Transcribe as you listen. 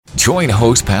Join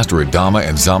host Pastor Adama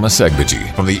and Zama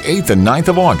Segbeji from the 8th and 9th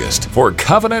of August for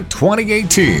Covenant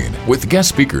 2018 with guest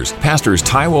speakers Pastors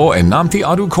Taiwo and Namthi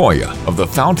Adukoya of the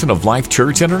Fountain of Life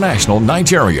Church International,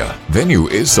 Nigeria. Venue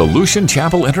is Solution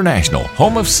Chapel International,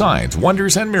 home of signs,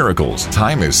 wonders, and miracles.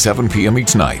 Time is 7 p.m.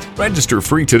 each night. Register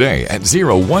free today at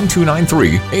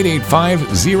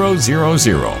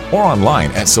 01293-885-000 or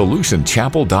online at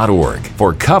solutionchapel.org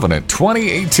for Covenant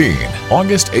 2018,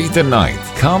 August 8th and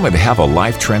 9th. Come and have a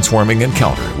life-transforming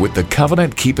encounter with the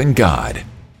covenant-keeping God.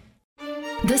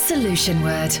 The Solution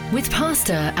Word with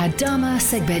Pastor Adama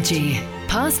Segbeji.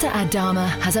 Pastor Adama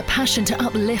has a passion to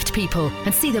uplift people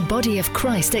and see the body of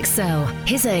Christ excel.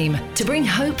 His aim, to bring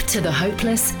hope to the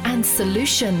hopeless and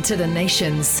solution to the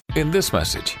nations. In this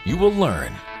message, you will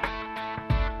learn.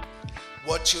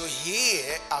 What you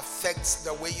hear affects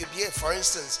the way you behave. For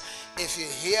instance, if you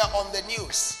hear on the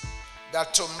news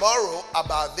that tomorrow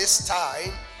about this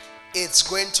time it's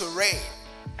going to rain,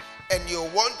 and you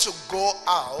want to go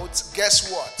out,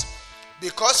 guess what?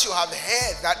 Because you have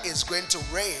heard that it's going to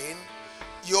rain,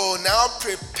 you now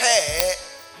prepare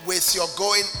with your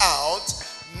going out,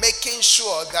 making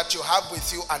sure that you have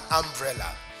with you an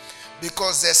umbrella.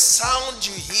 Because the sound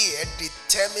you hear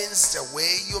determines the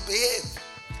way you behave.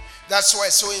 That's why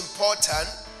it's so important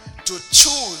to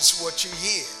choose what you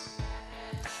hear.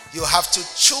 You have to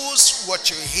choose what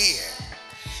you hear.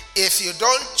 If you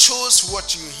don't choose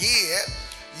what you hear,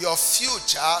 your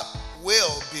future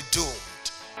will be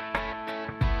doomed.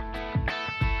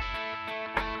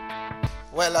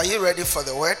 Well, are you ready for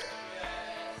the word?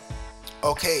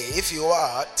 Okay, if you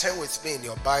are, turn with me in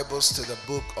your Bibles to the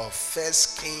book of 1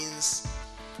 Kings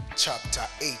chapter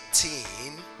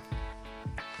 18.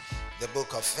 The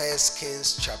book of 1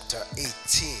 Kings chapter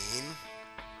 18,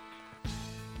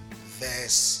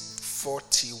 verse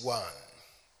 41.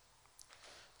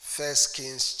 1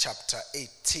 Kings chapter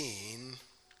 18,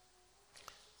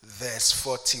 verse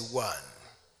 41.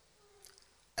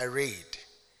 I read.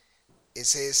 It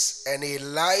says, "And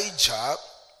Elijah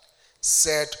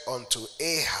said unto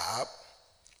Ahab,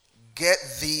 Get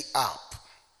thee up,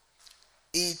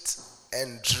 eat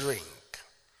and drink,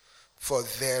 for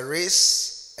there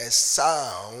is a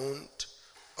sound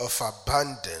of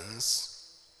abundance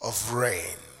of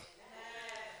rain."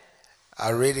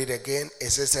 I'll read it again.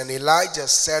 It says, "And Elijah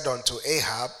said unto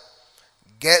Ahab,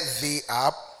 Get thee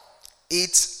up,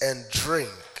 eat and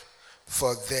drink,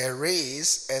 for there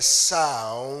is a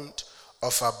sound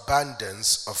of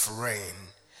abundance of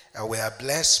rain." And we are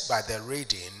blessed by the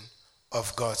reading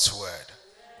of God's word.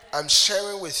 I'm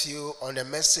sharing with you on a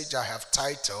message I have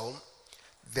titled,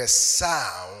 The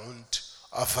Sound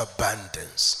of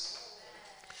Abundance.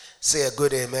 Say a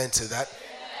good amen to that.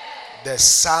 Amen. The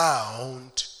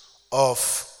sound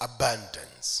of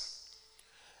abundance.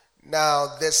 Now,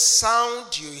 the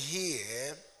sound you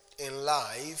hear in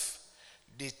life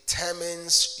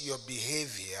determines your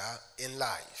behavior in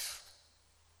life.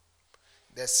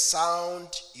 The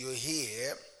sound you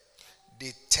hear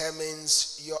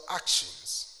determines your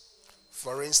actions.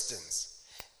 For instance,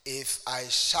 if I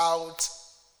shout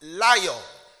lion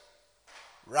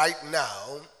right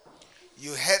now,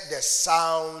 you heard the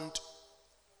sound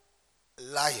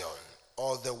lion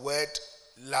or the word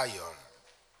lion.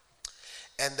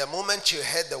 And the moment you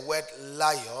heard the word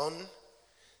lion,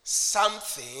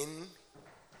 something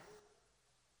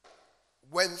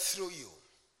went through you.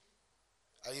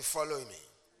 Are you following me?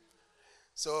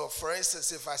 So, for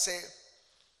instance, if I say,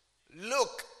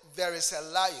 look, there is a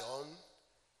lion,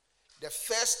 the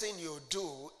first thing you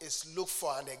do is look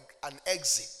for an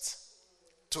exit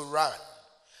to run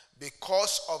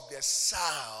because of the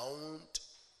sound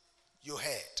you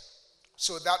heard.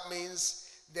 So that means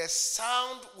the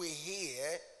sound we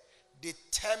hear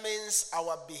determines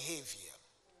our behavior.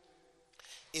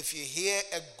 If you hear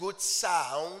a good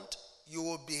sound, you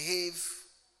will behave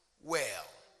well.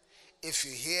 If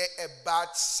you hear a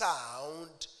bad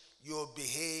sound, you will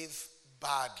behave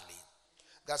badly.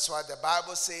 That's why the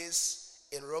Bible says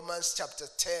in Romans chapter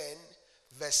 10,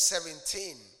 verse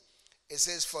 17, it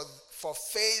says, for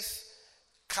faith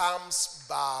comes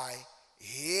by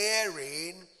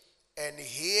hearing, and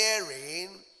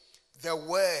hearing the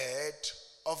word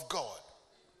of God.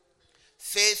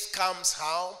 Faith comes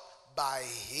how? By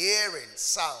hearing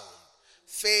sound.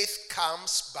 Faith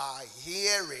comes by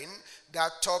hearing,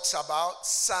 that talks about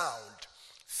sound.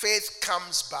 Faith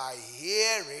comes by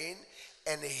hearing,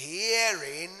 and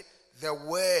hearing the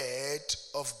word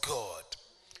of God.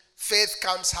 Faith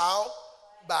comes how?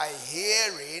 By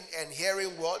hearing, and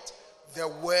hearing what? The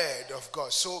word of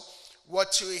God. So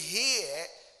what you hear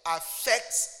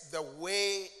affects the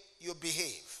way you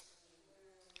behave.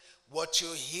 What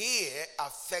you hear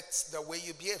affects the way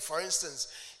you behave. For instance,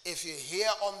 if you hear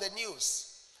on the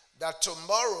news that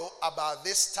tomorrow about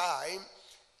this time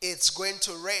it's going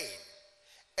to rain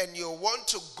and you want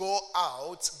to go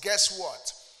out, guess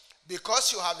what?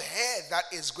 Because you have heard that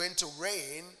it's going to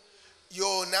rain,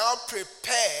 you now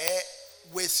prepare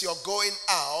with your going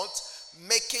out,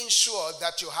 making sure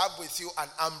that you have with you an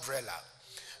umbrella.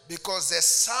 Because the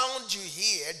sound you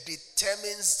hear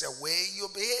determines the way you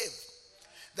behave.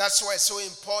 That's why it's so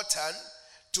important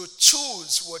to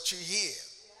choose what you hear.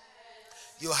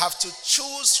 You have to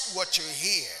choose what you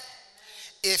hear.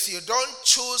 If you don't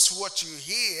choose what you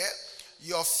hear,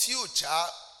 your future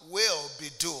will be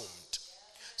doomed.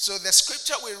 So the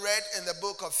scripture we read in the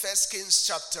book of 1 Kings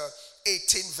chapter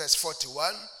 18 verse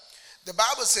 41, the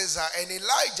Bible says, and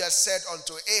Elijah said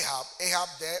unto Ahab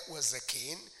there was the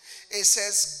king, it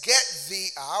says, get thee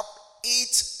up,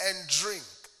 eat and drink.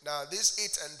 Now this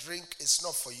eat and drink is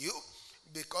not for you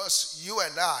because you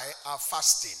and I are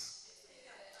fasting.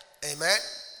 Amen.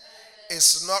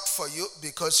 It's not for you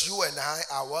because you and I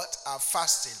are what? Are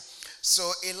fasting.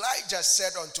 So Elijah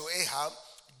said unto Ahab,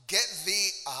 get thee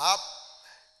up,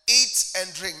 eat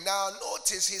and drink. Now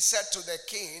notice he said to the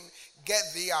king, get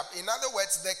thee up. In other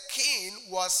words, the king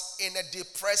was in a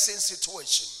depressing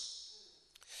situation.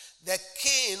 The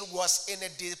king was in a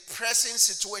depressing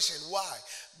situation. Why?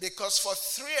 Because for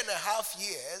 3.5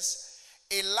 years,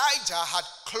 Elijah had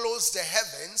closed the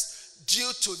heavens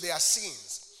due to their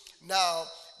sins. Now,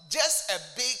 just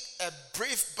a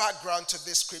brief background to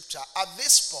this scripture. At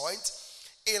this point,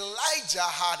 Elijah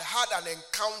had an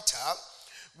encounter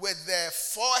with the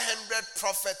 400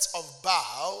 prophets of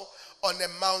Baal on the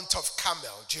Mount of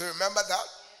Carmel. Do you remember that?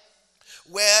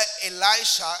 Where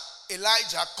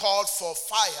Elijah called for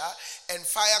fire, and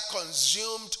fire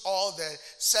consumed all the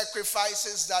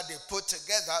sacrifices that they put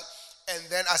together. And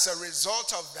then as a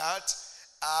result of that,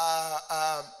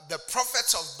 the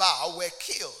prophets of Baal were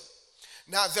killed.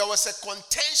 Now there was a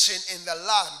contention in the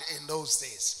land in those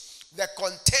days. The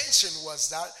contention was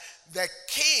that the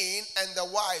king and the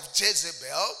wife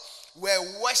Jezebel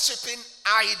were worshiping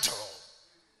idol.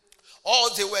 All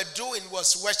they were doing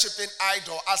was worshiping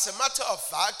idol. As a matter of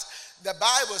fact, the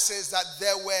Bible says that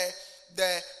there were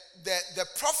the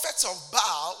prophets of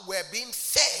Baal were being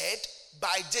fed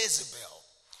by Jezebel.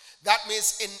 That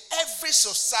means in every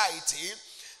society,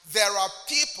 there are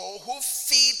people who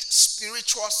feed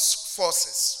spiritual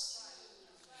forces.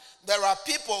 There are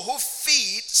people who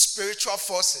feed spiritual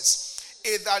forces,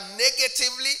 either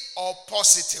negatively or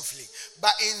positively.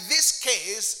 But in this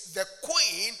case, the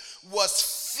queen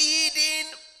was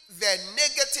feeding the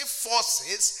negative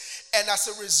forces, and as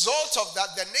a result of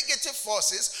that, the negative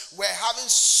forces were having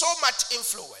so much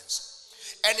influence.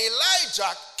 And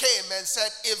Elijah came and said,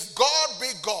 if God be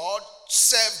God,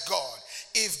 serve God.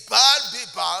 If Baal be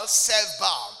Baal, serve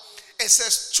Baal. It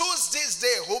says, choose this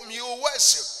day whom you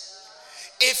worship.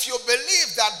 If you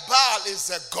believe that Baal is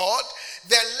a god,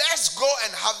 then let's go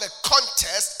and have a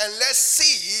contest and let's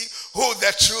see who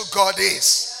the true God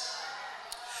is.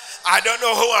 I don't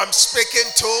know who I'm speaking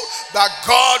to, but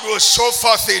God will show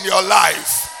forth in your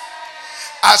life.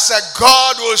 I said,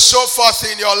 God will show forth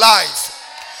in your life.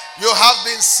 You have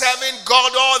been serving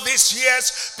God all these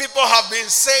years. People have been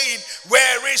saying,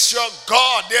 where is your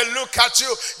God? They look at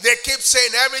you. They keep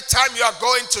saying every time you are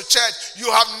going to church,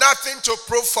 you have nothing to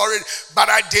prove for it. But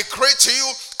I decree to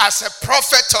you as a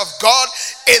prophet of God,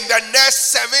 in the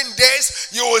next 7 days,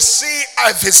 you will see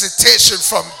a visitation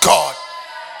from God.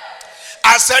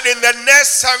 I said in the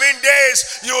next 7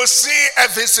 days, you will see a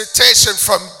visitation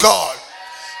from God.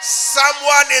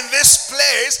 Someone in this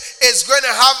place is going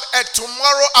to have a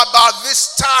tomorrow about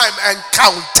this time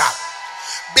encounter.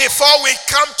 Before we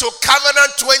come to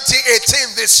Covenant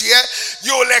 2018 this year,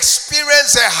 you will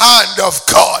experience the hand of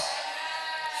God.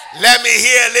 Let me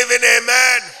hear a living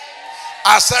amen.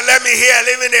 I said, let me hear a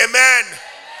living amen.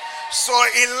 So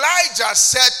Elijah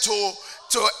said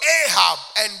to Ahab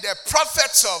and the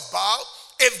prophets of Baal,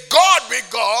 if God be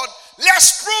God,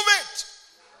 let's prove it.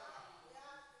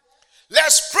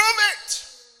 Let's prove it.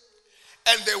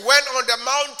 And they went on the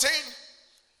mountain,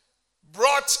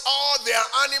 brought all their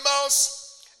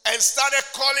animals, and started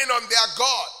calling on their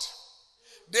God.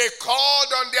 They called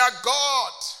on their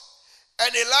God.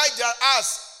 And Elijah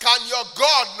asked, can your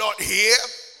God not hear?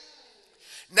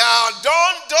 Now,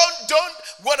 don't.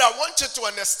 What I want you to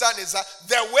understand is that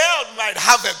the world might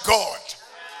have a God,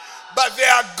 but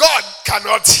their God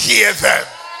cannot hear them.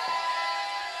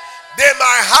 They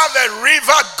might have a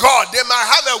river God, they might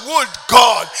have a wood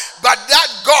God, but that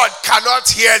God cannot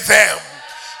hear them.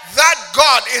 That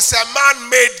God is a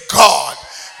man-made God,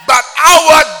 but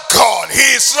our God,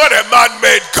 he is not a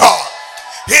man-made God.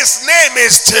 His name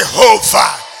is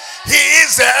Jehovah. He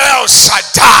is the El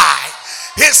Shaddai.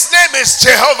 His name is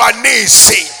Jehovah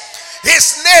Nisi.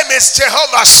 His name is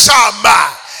Jehovah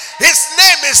Shammah. His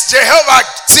name is Jehovah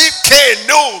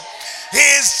Tzidkenu. He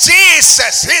is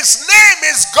Jesus. His name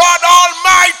is God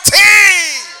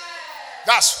Almighty.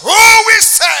 That's who we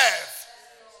serve.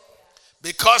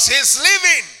 Because He's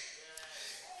living.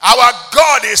 Our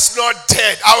God is not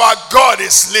dead. Our God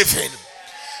is living.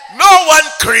 No one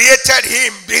created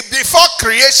Him. Before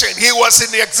creation, He was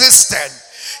in existence.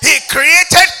 He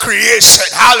created creation.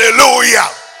 Hallelujah.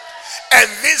 And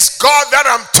this God that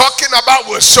I'm talking about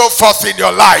will show forth in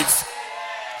your life.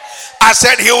 I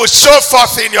said He will show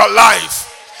forth in your life.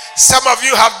 Some of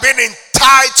you have been in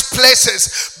tight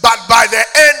places, but by the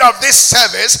end of this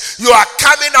service, you are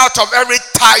coming out of every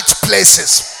tight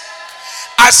places.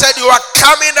 I said you are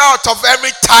coming out of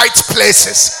every tight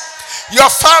places. Your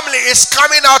family is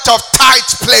coming out of tight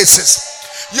places.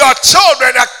 Your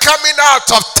children are coming out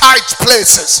of tight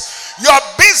places. Your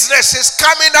business is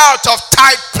coming out of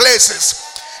tight places.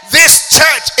 This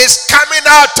church is coming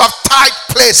out of tight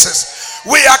places.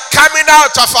 We are coming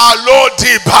out of our low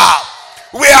deeper.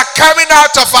 We are coming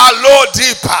out of our low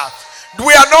deeper.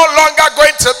 We are no longer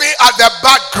going to be at the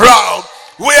background.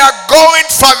 We are going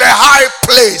for the high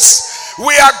place.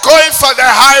 We are going for the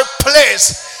high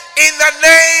place. In the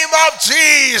name of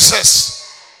Jesus.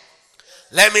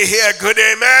 Let me hear a good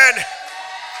amen.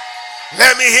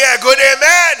 Let me hear a good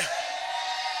amen.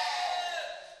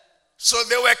 So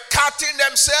they were cutting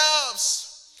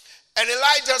themselves. And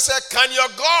Elijah said, can your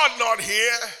God not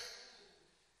hear?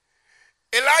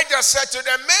 Elijah said to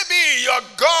them, maybe your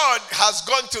God has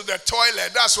gone to the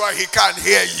toilet. That's why he can't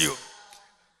hear you.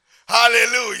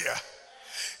 Hallelujah.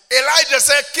 Elijah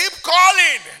said, keep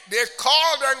calling. They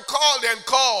called and called and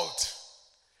called.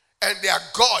 And their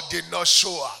God did not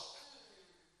show up.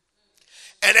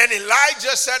 And then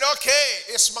Elijah said, okay,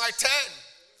 it's my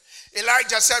turn.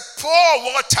 Elijah said, pour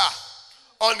water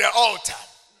on the altar.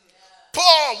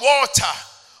 Pour water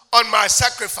on my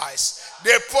sacrifice.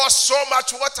 They pour so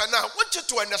much water. Now, I want you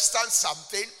to understand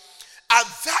something. At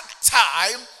that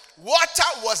time,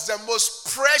 water was the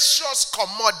most precious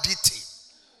commodity.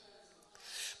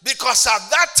 Because at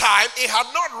that time, it had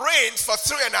not rained for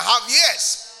 3.5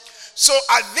 years. So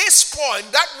at this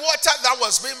point, that water that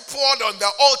was being poured on the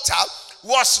altar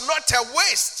was not a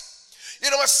waste.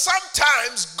 You know,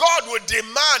 sometimes God would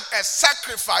demand a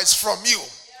sacrifice from you.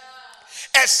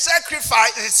 A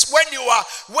sacrifice is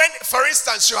when, for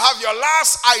instance, you have your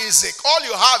last Isaac. All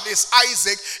you have is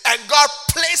Isaac, and God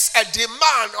placed a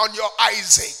demand on your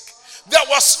Isaac. There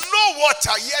was no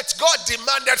water, yet God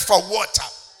demanded for water.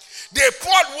 They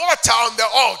poured water on the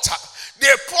altar.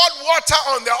 They poured water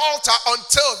on the altar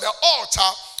until the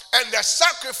altar and the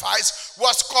sacrifice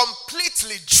was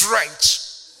completely drenched.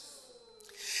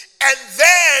 And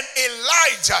then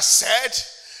Elijah said,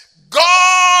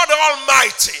 God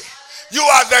Almighty, you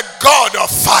are the God of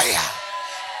fire.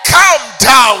 Come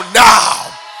down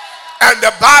now. And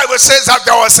the Bible says that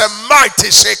there was a mighty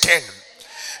shaking.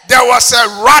 There was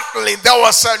a rattling. There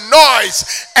was a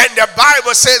noise. And the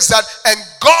Bible says that, and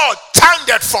God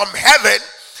thundered from heaven,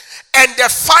 and the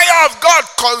fire of God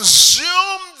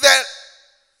consumed the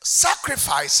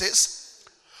sacrifices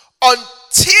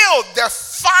until the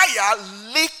fire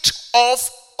leaked off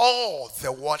all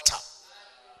the water.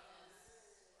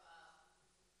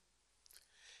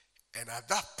 And at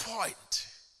that point,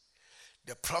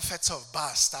 the prophets of Baal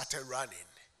started running.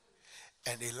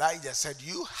 And Elijah said,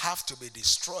 you have to be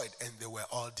destroyed. And they were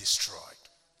all destroyed.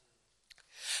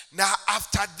 Now,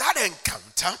 after that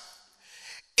encounter,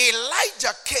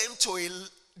 Elijah came to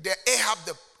Ahab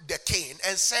the king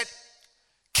and said,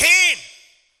 King,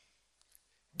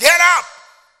 get up,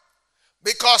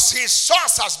 because his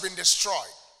source has been destroyed.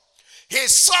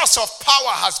 His source of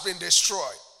power has been destroyed.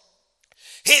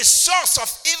 His source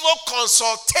of evil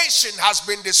consultation has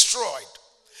been destroyed.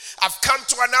 I've come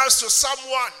to announce to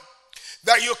someone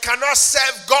that you cannot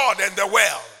serve God in the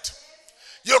world.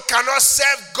 You cannot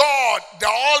serve God, the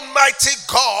Almighty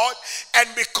God, and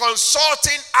be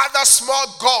consulting other small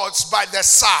gods by the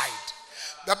side.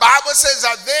 The Bible says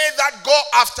that they that go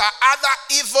after other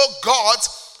evil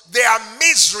gods, their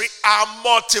misery are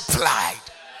multiplied.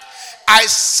 I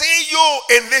see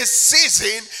you in this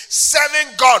season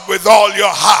serving God with all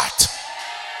your heart.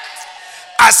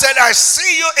 I said, I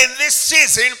see you in this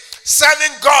season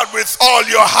serving God with all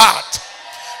your heart.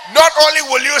 Not only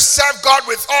will you serve God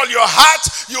with all your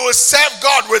heart, you will serve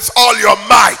God with all your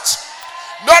might.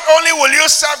 Not only will you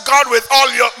serve God with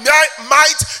all your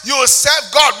might, you will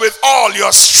serve God with all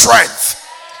your strength.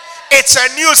 It's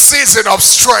a new season of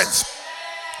strength.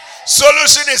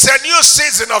 Solution is a new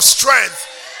season of strength.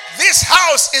 This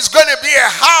house is going to be a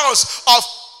house of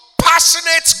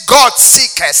passionate God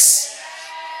seekers,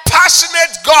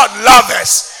 passionate God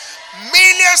lovers.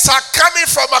 Millions are coming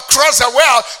from across the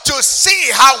world to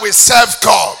see how we serve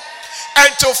God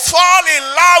and to fall in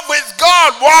love with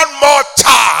God one more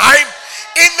time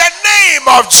in the name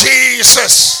of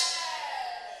Jesus.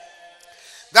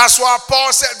 That's why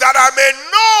Paul said that I may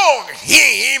know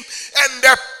him and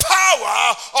the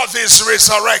power of his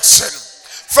resurrection.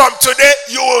 From today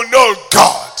you will know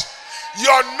God.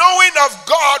 Your knowing of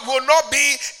God will not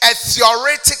be a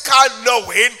theoretical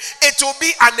knowing. It will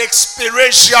be an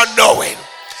experiential knowing.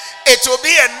 It will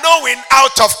be a knowing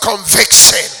out of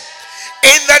conviction.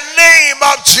 In the name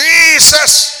of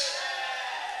Jesus.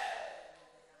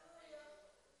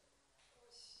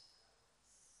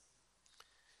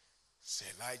 So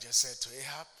Elijah said to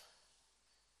Ahab,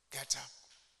 get up,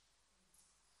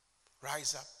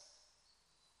 rise up,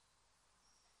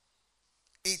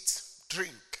 eat,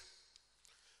 drink,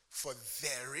 for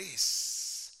there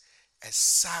is a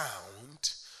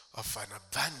sound of an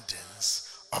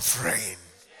abundance of rain.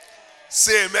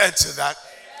 Say amen to that.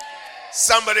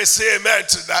 Somebody say amen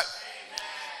to that.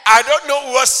 I don't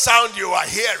know what sound you are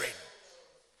hearing,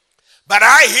 but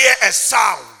I hear a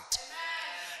sound.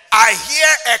 I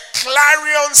hear a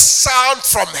clarion sound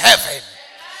from heaven.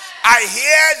 I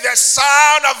hear the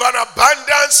sound of an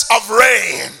abundance of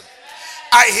rain.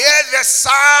 I hear the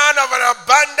sound of an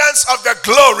abundance of the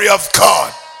glory of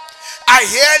God. I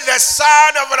hear the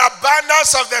sound of an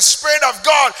abundance of the Spirit of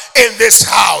God in this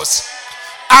house.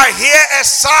 I hear a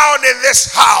sound in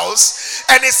this house,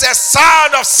 and it's a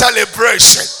sound of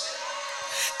celebration.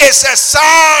 It's a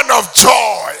sound of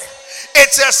joy.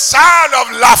 It's a sound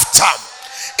of laughter.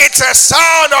 It's a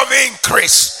sound of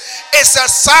increase. It's a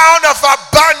sound of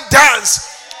abundance.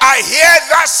 I hear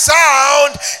that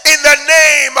sound in the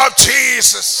name of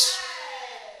Jesus.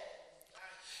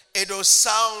 It will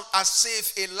sound as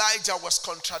if Elijah was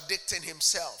contradicting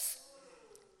himself,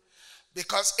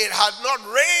 because it had not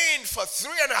rained for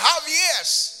 3.5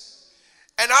 years.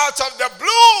 And out of the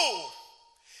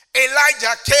blue,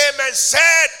 Elijah came and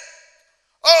said,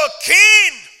 "Oh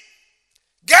king,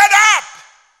 get up,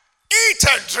 eat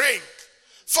and drink,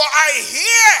 for I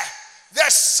hear the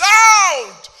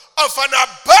sound of an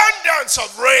abundance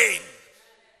of rain."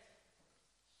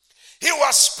 He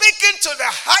was speaking to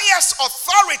the highest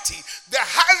authority, the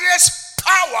highest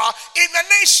power in the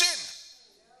nation.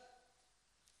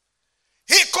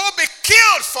 He could be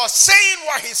killed for saying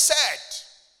what he said.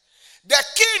 The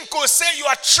king could say, "You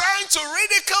are trying to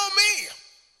ridicule me."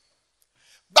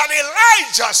 But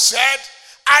Elijah said,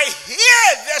 "I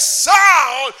hear the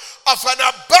sound of an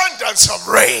abundance of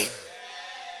rain."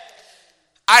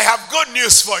 I have good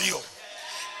news for you.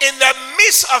 In the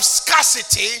midst of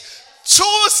scarcity,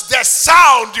 choose the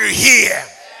sound you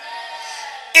hear.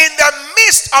 In the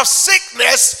midst of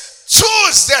sickness,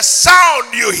 choose the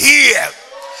sound you hear.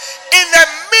 In the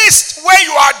midst where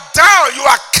you are down, you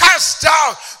are cast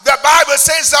down, the Bible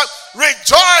says that,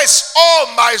 "Rejoice, O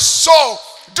my soul,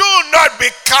 do not be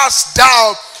cast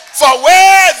down. For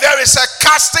where there is a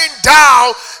casting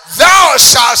down, thou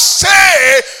shalt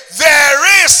say,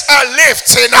 there is a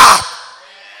lifting up."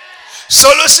 So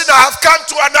listen, I have come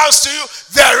to announce to you,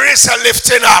 there is a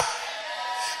lifting up.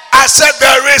 I said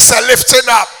there is a lifting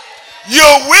up. You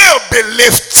will be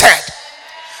lifted.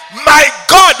 My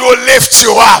God will lift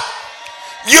you up.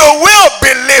 You will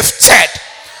be lifted.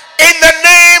 In the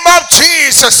name of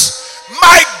Jesus,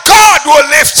 my God will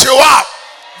lift you up.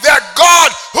 The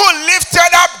God who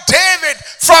lifted up David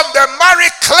from the miry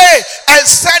clay and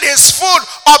set his foot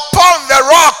upon the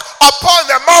rock, upon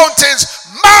the mountains.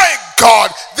 My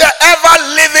God, the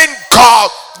ever-living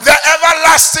God, the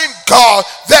everlasting God,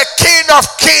 the King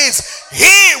of Kings,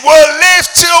 he will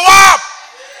lift you up.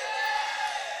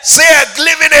 Say a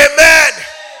living amen.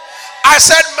 I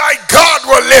said my God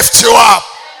will lift you up.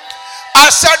 I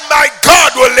said my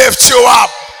God will lift you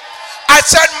up. I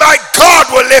said my God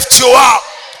will lift you up.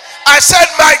 I said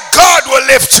my God will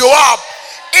lift you up.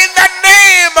 In the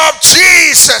name of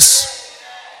Jesus.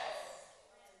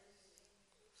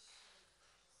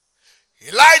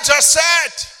 Elijah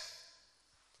said,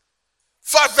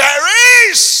 "For there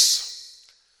is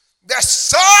the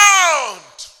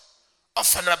sound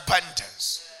of an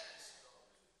abundance."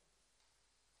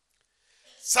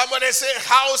 Somebody say,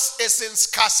 house is in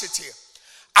scarcity.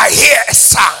 I hear a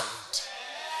sound.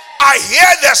 I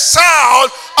hear the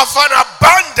sound of an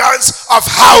abundance of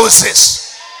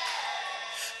houses.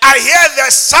 I hear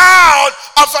the sound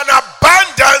of an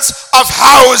abundance of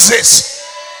houses.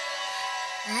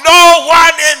 No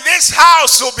one in this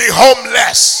house will be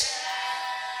homeless.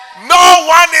 No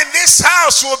one in this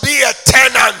house will be a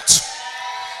tenant.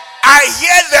 I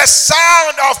hear the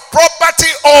sound of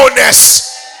property owners.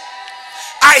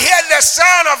 I hear the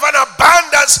sound of an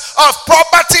abundance of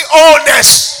property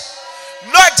owners.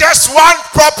 Not just one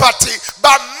property,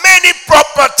 but many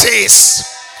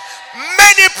properties.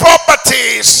 Many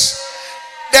properties.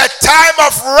 The time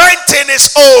of renting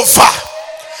is over.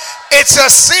 It's a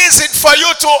season for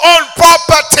you to own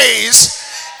properties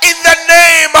in the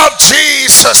name of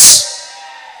Jesus.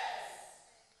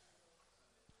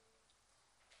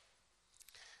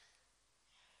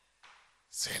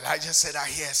 So Elijah said, I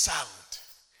hear a sound.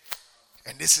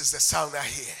 And this is the sound I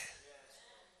hear.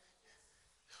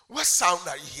 What sound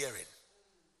are you hearing?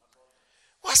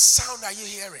 What sound are you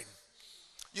hearing?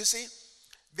 You see,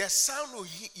 the sound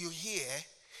you hear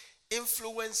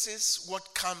influences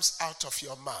what comes out of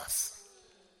your mouth.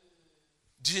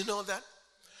 Do you know that?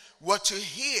 What you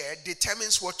hear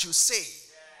determines what you say.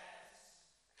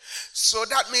 So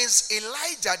that means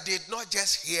Elijah did not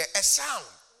just hear a sound.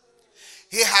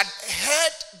 He had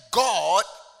heard God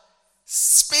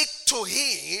speak to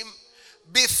him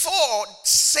before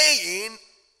saying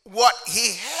what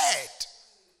he heard.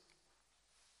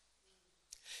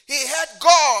 He heard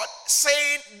God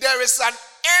saying there is an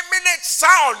imminent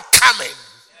sound coming.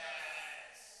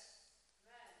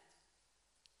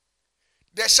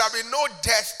 There shall be no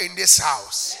death in this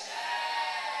house.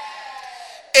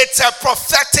 It's a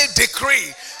prophetic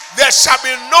decree. There shall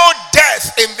be no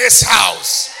death in this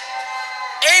house.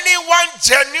 Anyone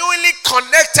genuinely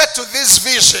connected to this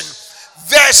vision,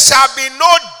 there shall be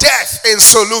no death in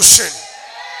Solution.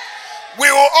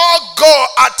 We will all go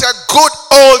at a good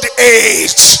old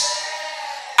age.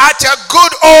 At a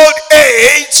good old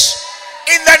age,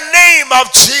 in the name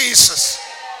of Jesus.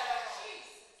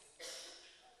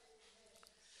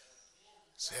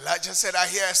 So Elijah said, I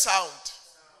hear a sound.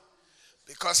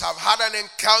 Because I've had an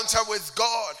encounter with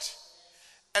God.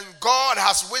 And God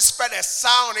has whispered a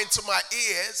sound into my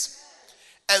ears.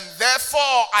 And therefore,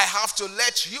 I have to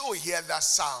let you hear that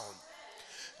sound.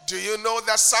 Do you know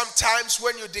that sometimes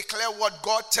when you declare what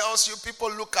God tells you,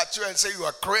 people look at you and say you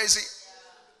are crazy?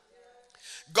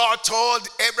 God told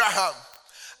Abraham,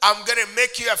 I'm going to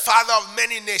make you a father of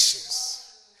many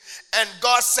nations. And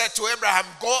God said to Abraham,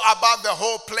 go about the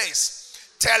whole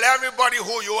place. Tell everybody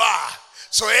who you are.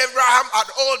 So Abraham at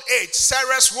old age,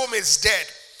 Sarah's womb is dead.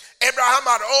 Abraham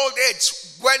at old age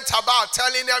went about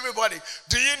telling everybody,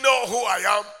 do you know who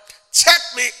I am? Check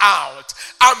me out.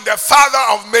 I'm the father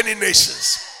of many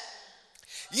nations.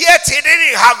 Yet he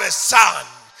didn't have a son.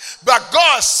 But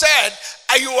God said,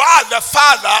 you are the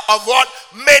father of what?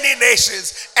 Many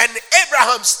nations. And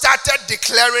Abraham started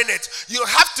declaring it. You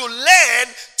have to learn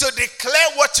to declare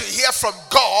what you hear from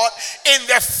God in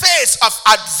the face of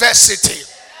adversity.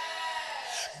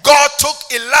 God took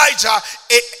Elijah,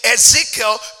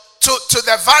 Ezekiel, to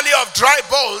the valley of dry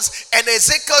bones, and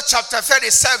Ezekiel chapter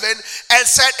 37, and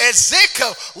said,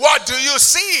 Ezekiel, what do you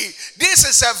see? This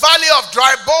is a valley of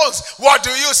dry bones. What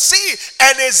do you see?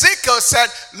 And Ezekiel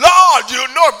said, Lord, you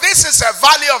know this is a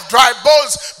valley of dry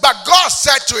bones. But God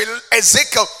said to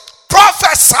Ezekiel,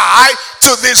 prophesy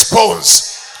to these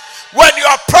bones. When you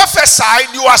are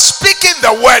prophesying, you are speaking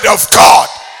the word of God.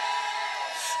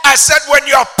 I said, when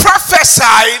you are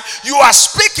prophesying, you are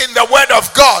speaking the word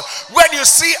of God. When you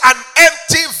see an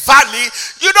empty valley,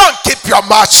 you don't keep your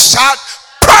mouth shut.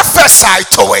 Prophesy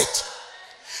to it.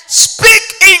 Speak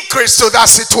increase to that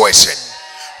situation.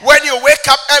 When you wake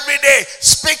up every day,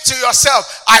 speak to yourself,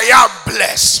 I am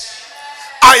blessed.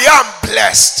 I am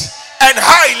blessed and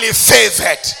highly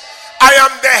favored. I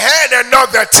am the head and not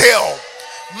the tail.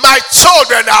 My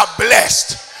children are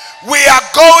blessed. We are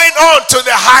going on to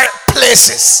the high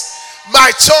places.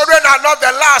 My children are not the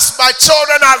last. My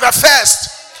children are the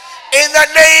first. In the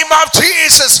name of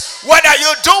Jesus, what are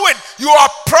you doing? You are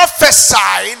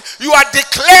prophesying. You are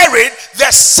declaring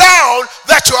the sound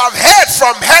that you have heard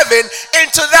from heaven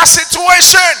into that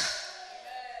situation.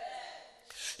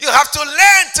 You have to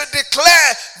learn to declare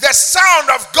the sound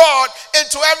of God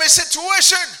into every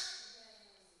situation.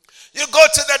 You go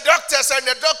to the doctors and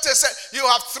the doctor said, you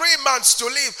have 3 months to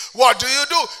live. What do?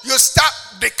 You start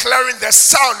declaring the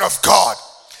sound of God.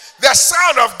 The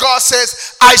sound of God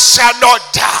says, I shall not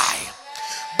die,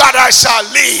 but I shall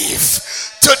live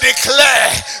to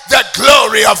declare the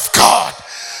glory of God.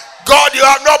 God, you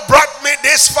have not brought me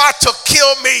this far to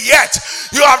kill me yet.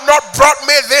 You have not brought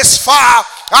me this far.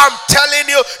 I'm telling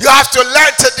you, you have to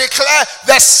learn to declare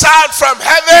the sound from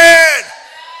heaven.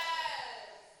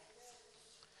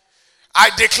 I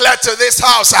declare to this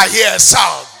house, I hear a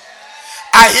sound.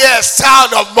 I hear a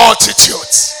sound of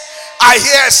multitudes. I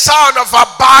hear a sound of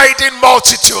abiding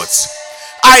multitudes.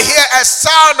 I hear a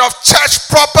sound of church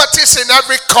properties in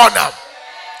every corner.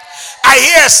 I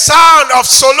hear a sound of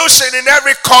solution in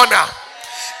every corner,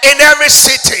 in every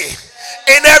city,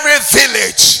 in every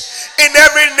village, in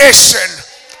every nation,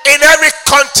 in every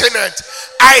continent.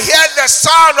 I hear the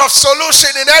sound of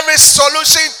solution in every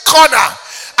solution corner.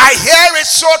 I hear it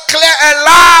so clear and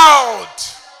loud.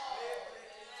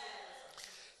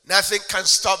 Nothing can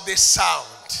stop this sound.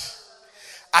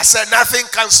 I said nothing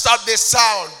can stop this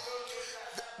sound.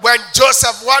 When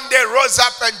Joseph one day rose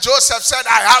up and Joseph said,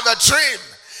 I have a dream.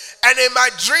 And in my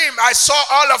dream, I saw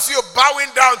all of you bowing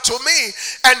down to me,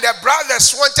 and the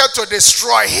brothers wanted to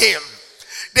destroy him.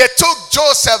 They took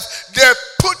Joseph, they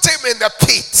put him in the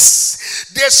pits.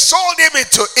 They sold him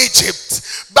into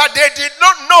Egypt. But they did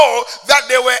not know that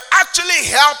they were actually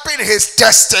helping his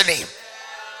destiny.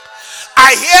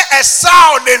 I hear a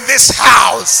sound in this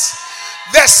house.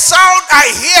 The sound I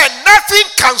hear, nothing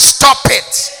can stop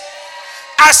it.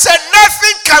 I said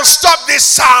nothing can stop this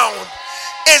sound.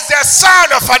 It's the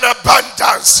sound of an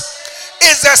abundance.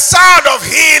 It's the sound of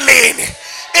healing.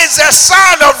 It's the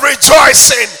sound of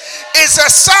rejoicing. It's a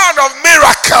sound of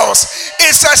miracles.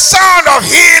 It's a sound of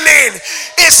healing.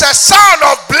 It's a sound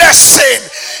of blessing.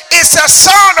 It's a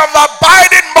sound of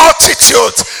abiding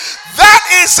multitude. That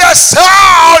is the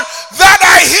sound that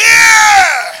I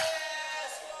hear.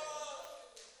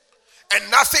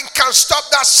 And nothing can stop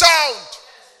that sound.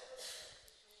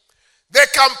 They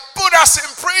can put us in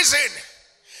prison.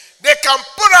 They can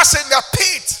put us in the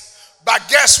pit. But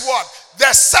guess what?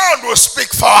 The sound will speak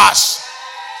for us.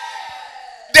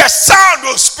 The sound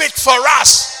will speak for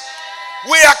us.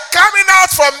 We are coming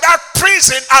out from that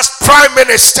prison as prime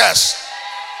ministers.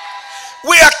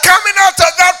 We are coming out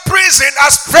of that prison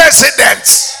as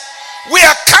presidents. We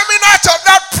are coming out of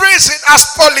that prison as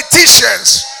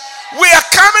politicians. We are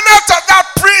coming out of that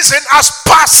prison as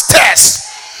pastors.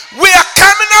 We are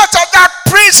coming out of that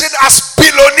prison as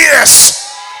billionaires.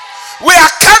 We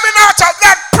are coming out of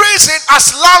that prison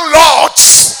as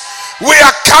landlords. We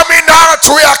are coming out.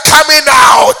 We are coming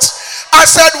out. I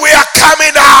said we are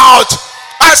coming out.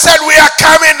 I said we are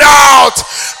coming out.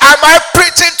 Am I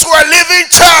preaching to a living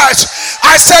church?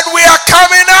 I said we are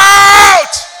coming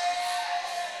out.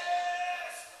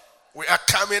 We are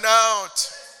coming out.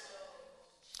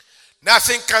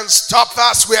 Nothing can stop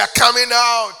us. We are coming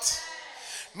out.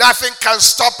 Nothing can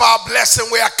stop our blessing.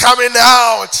 We are coming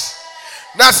out.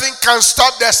 Nothing can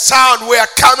stop the sound. We are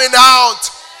coming out.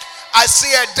 I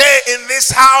see a day in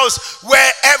this house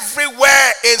where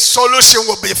everywhere in solution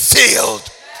will be filled.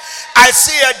 I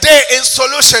see a day in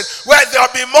solution where there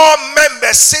will be more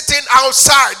members sitting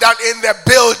outside than in the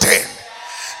building.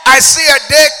 I see a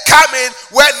day coming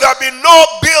where there will be no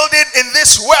building in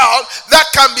this world that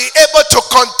can be able to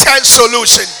contain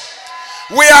solution.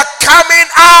 We are coming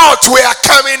out. We are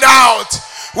coming out.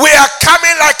 We are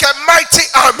coming like a mighty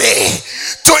army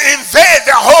to invade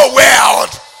the whole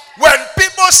world. When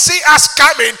people see us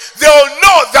coming, they will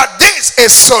know that this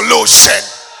is solution.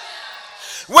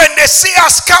 When they see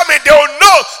us coming, they will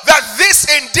know that this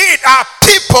indeed are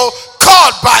people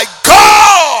called by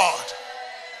God.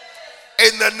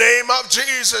 In the name of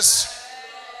Jesus.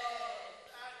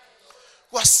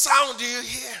 What sound do you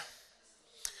hear?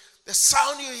 The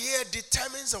sound you hear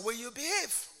determines the way you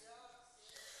behave.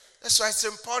 That's why it's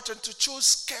important to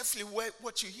choose carefully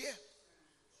what you hear.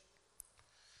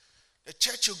 The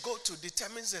church you go to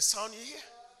determines the sound you hear.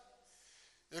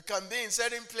 You can be in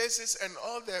certain places and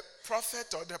all the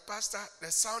prophet or the pastor,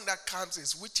 the sound that comes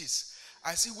is witches.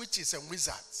 I see witches and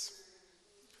wizards.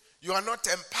 You are not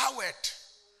empowered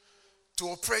to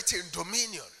operate in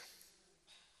dominion.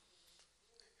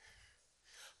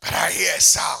 But I hear a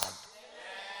sound.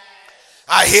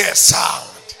 I hear a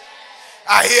sound.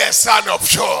 I hear a sound of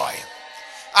joy.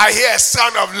 I hear a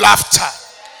sound of laughter.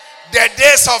 The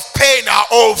days of pain are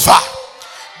over.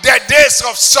 The days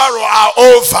of sorrow are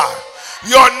over.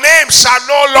 Your name shall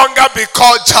no longer be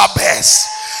called Jabez.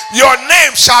 Your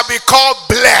name shall be called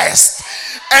blessed.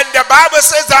 And the Bible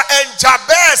says that, and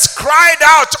Jabez cried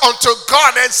out unto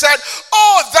God and said,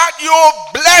 oh, that you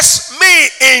bless me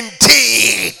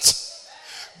indeed.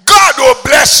 God will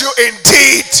bless you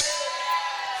indeed.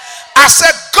 I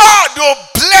said, God will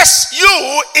bless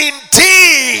you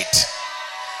indeed.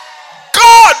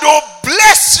 God will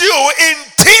bless you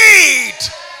indeed.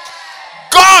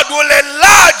 God will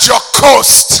enlarge your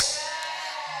coast.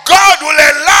 God will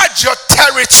enlarge your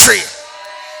territory.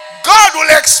 God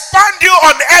will expand you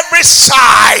on every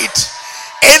side.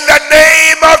 In the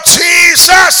name of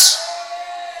Jesus.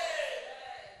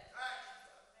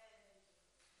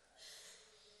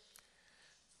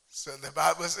 So the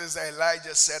Bible says that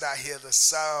Elijah said, I hear the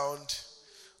sound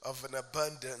of an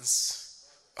abundance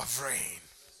of rain.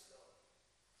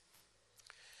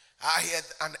 I hear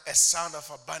a sound of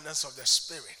abundance of the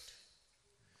Spirit.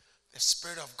 The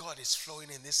Spirit of God is flowing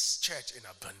in this church in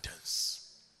abundance.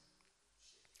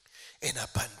 In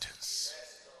abundance.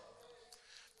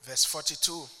 Verse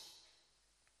 42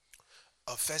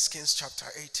 of 1 Kings chapter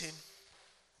 18.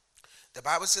 The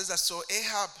Bible says that so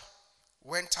Ahab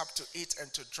went up to eat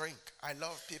and to drink. I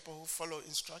love people who follow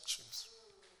instructions.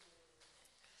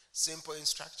 Simple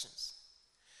instructions.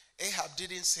 Ahab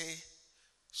didn't say,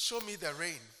 show me the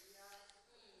rain.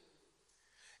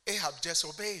 Ahab just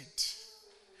obeyed.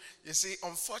 You see,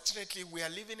 unfortunately, we are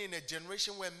living in a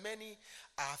generation where many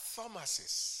are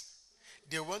Thomases.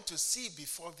 They want to see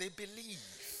before they believe.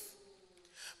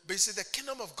 But you see, the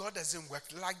kingdom of God doesn't work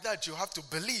like that. You have to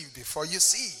believe before you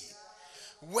see.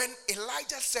 When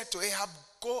Elijah said to Ahab,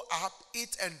 go up,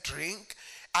 eat and drink,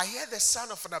 I hear the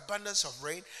sound of an abundance of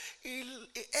rain.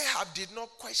 Ahab did not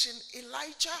question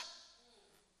Elijah.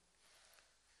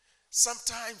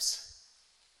 Sometimes,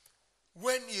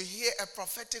 when you hear a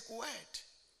prophetic word,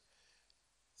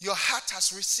 your heart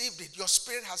has received it, your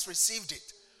spirit has received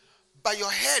it, but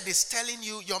your head is telling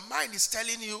you, your mind is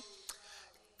telling you,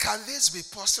 can this be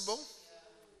possible?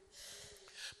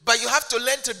 But you have to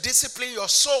learn to discipline your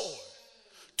soul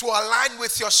to align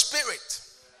with your spirit.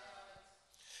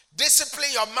 Discipline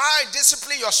your mind,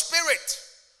 discipline your spirit.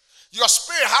 Your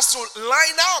spirit has to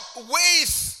line up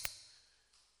with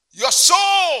your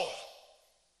soul.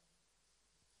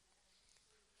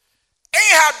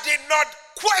 Ahab did not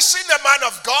question the man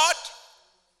of God.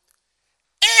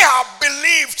 Ahab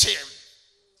believed him.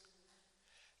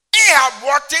 Ahab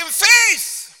walked in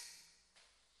faith.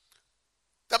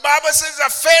 The Bible says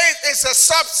that faith is a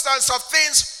substance of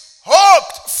things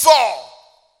hoped for.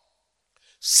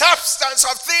 Substance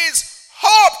of things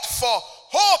hoped for.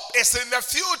 Hope is in the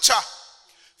future.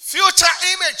 Future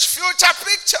image, future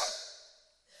picture.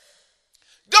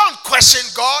 Don't question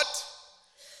God.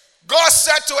 God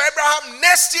said to Abraham,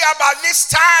 next year about this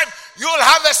time, you'll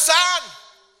have a son.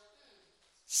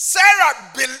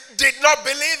 Sarah did not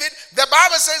believe it. The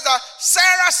Bible says that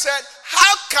Sarah said,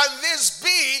 how can this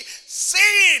be,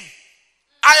 seeing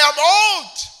I am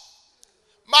old?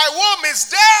 My womb is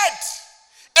dead,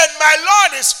 and my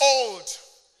Lord is old.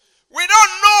 We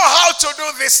don't know how to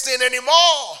do this thing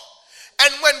anymore.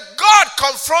 And when God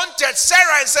confronted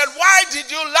Sarah and said, why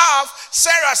did you laugh?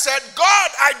 Sarah said, God,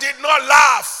 I did not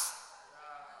laugh.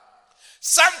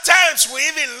 Sometimes we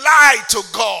even lie to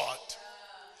God.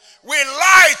 We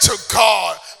lie to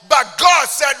God. But God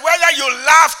said, whether you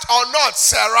laughed or not,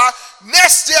 Sarah,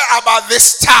 next year about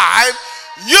this time,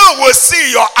 you will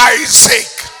see your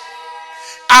Isaac.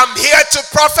 I'm here to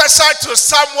prophesy to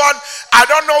someone. I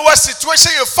don't know what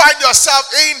situation you find yourself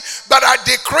in, but I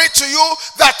decree to you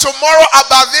that tomorrow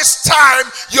about this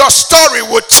time, your story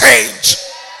will change.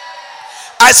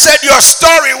 I said your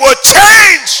story will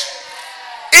change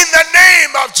in the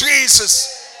name of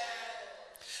Jesus.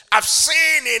 I've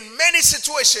seen in many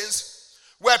situations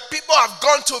where people have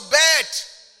gone to bed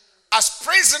as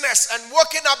prisoners and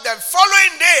woken up the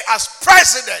following day as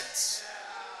presidents.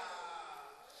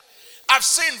 I've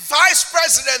seen vice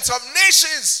presidents of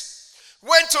nations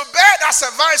went to bed as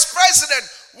a vice president,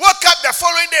 woke up the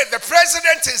following day, the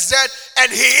president is dead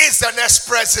and he is the next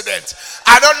president.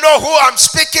 I don't know who I'm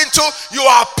speaking to. You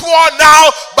are poor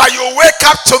now, but you wake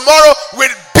up tomorrow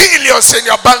with billions in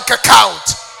your bank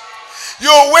account.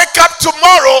 You wake up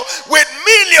tomorrow with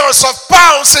millions of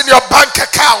pounds in your bank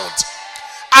account.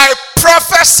 I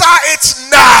prophesy it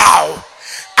now.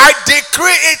 I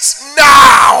decree it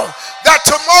now that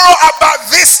tomorrow about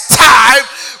this time,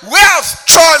 wealth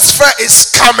transfer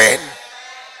is coming.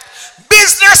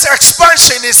 Business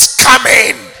expansion is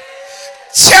coming.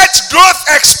 Church growth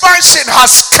expansion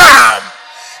has come.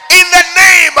 In the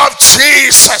name of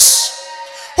Jesus.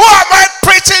 Who am I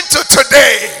preaching to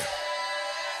today?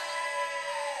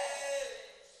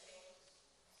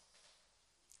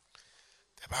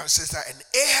 The Bible says that, and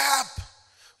Ahab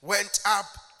went up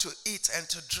to eat and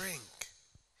to drink.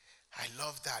 I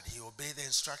love that. He obeyed the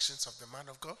instructions of the man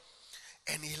of God.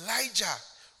 And Elijah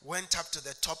went up to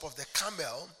the top of the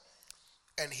camel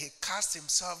and he cast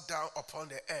himself down upon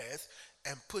the earth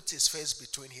and put his face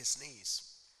between his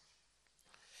knees.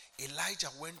 Elijah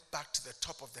went back to the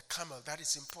top of the camel. That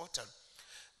is important.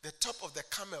 The top of the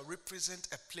camel represents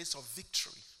a place of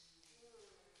victory.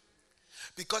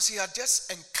 Because he had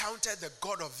just encountered the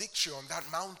God of victory on that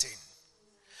mountain.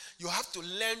 You have to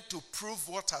learn to prove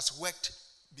what has worked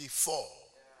before.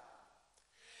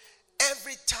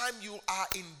 Every time you are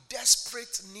in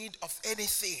desperate need of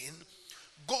anything,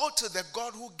 go to the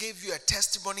God who gave you a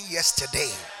testimony yesterday.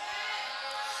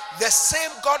 The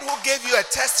same God who gave you a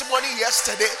testimony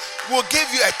yesterday will give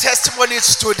you a testimony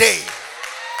today.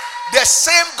 The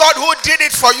same God who did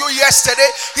it for you yesterday,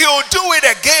 he will do it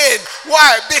again.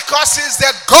 Why? Because he's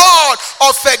the God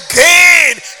of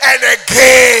again and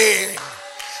again.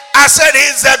 I said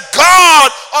he's the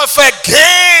God of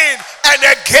again and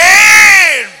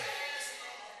again.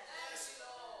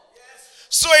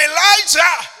 So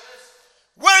Elijah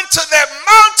went to the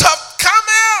Mount of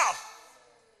Carmel.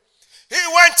 He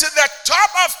went to the top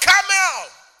of Carmel.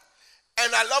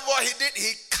 And I love what he did.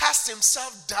 He cast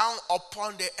himself down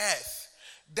upon the earth.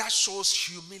 That shows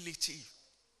humility.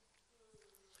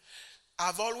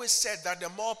 I've always said that the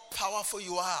more powerful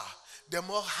you are, the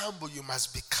more humble you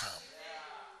must become.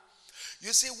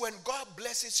 You see, when God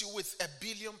blesses you with £1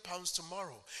 billion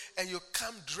tomorrow and you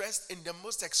come dressed in the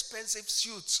most expensive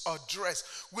suits or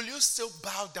dress, will you still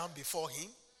bow down before him?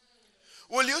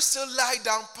 Will you still lie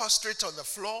down prostrate on the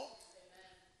floor?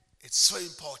 It's so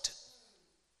important.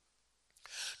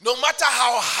 No matter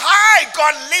how high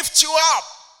God lifts you up,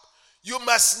 you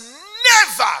must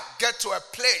never get to a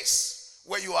place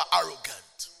where you are arrogant.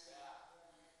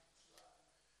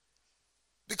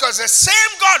 Because the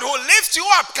same God who lifts you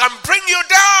up can bring you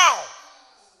down.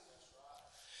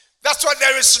 That's why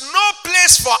there is no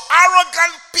place for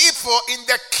arrogant people in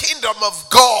the kingdom of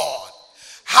God.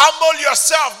 Humble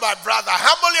yourself, my brother.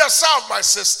 Humble yourself, my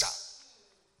sister.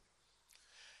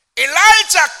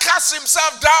 Elijah cast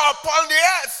himself down upon the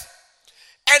earth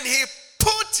and he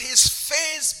put his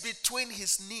face between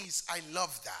his knees. I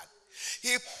love that.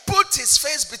 He put his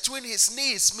face between his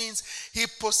knees means he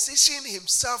positioned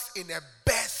himself in a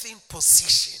birthing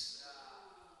position.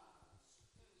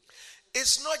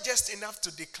 It's not just enough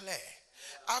to declare.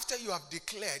 After you have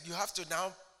declared, you have to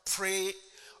now pray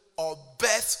or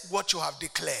birth what you have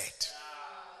declared.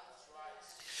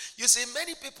 You see,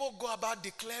 many people go about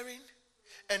declaring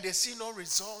and they see no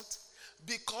result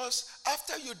because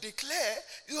after you declare,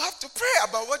 you have to pray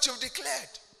about what you've declared.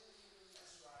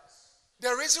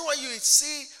 The reason why you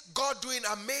see God doing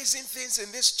amazing things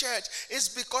in this church is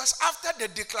because after the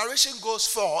declaration goes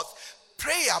forth,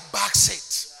 prayer backs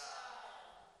it.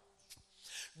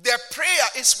 The prayer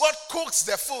is what cooks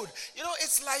the food. You know,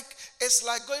 it's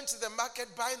like going to the market,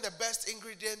 buying the best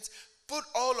ingredients, put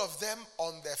all of them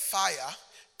on the fire,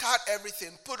 cut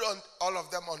everything, put on all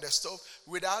of them on the stove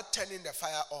without turning the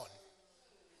fire on.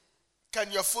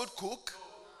 Can your food cook?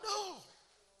 No.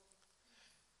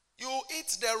 You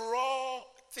eat the raw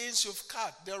things you've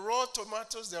cut, the raw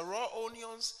tomatoes, the raw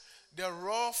onions, the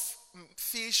raw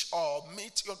fish or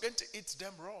meat. You're going to eat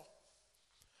them raw.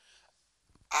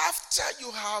 After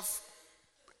you have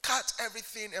cut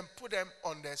everything and put them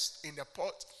in the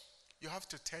pot, you have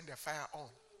to turn the fire on.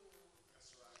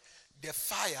 The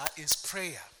fire is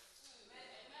prayer.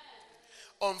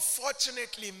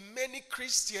 Unfortunately, many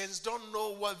Christians don't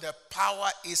know what the power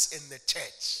is in the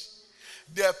church.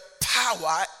 The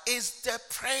power is the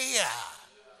prayer.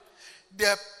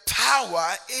 The power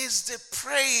is the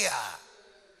prayer.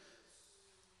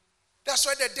 That's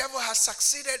why the devil has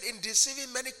succeeded in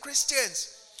deceiving many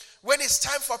Christians. When it's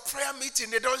time for prayer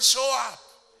meeting, they don't show up.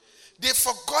 They've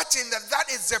forgotten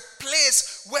that is the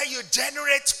place where you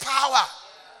generate power.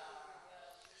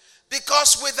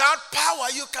 Because without power,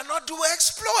 you cannot do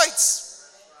exploits.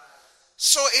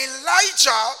 So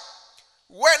Elijah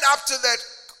went up to the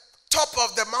top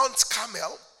of the Mount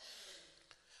Carmel,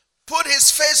 put his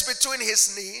face between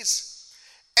his knees,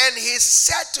 and he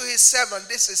said to his servant,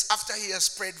 this is after he has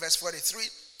prayed, verse 43.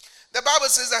 The Bible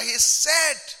says that he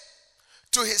said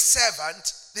to his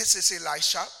servant, this is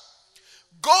Elisha,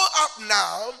 go up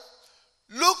now,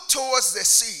 look towards the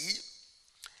sea.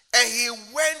 And he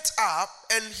went up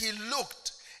and he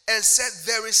looked and said,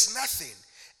 there is nothing.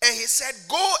 And he said,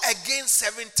 go again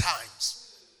 7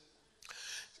 times.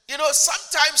 You know,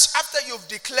 sometimes after you've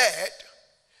declared,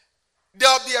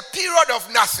 there'll be a period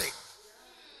of nothing.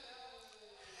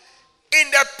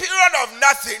 In the period of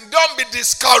nothing, don't be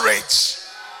discouraged.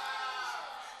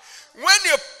 When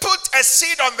you put a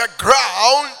seed on the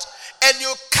ground and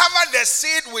you cover the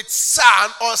seed with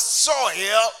sand or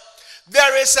soil,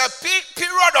 there is a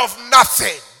period of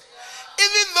nothing.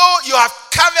 Even though you have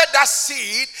covered that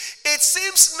seed, it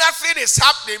seems nothing is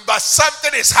happening, but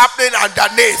something is happening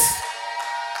underneath.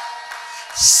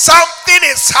 Something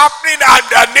is happening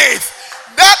underneath.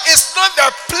 That is not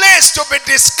the place to be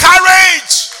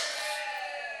discouraged.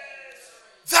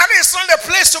 That is not the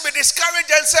place to be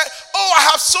discouraged and say, oh, I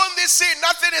have sown this seed,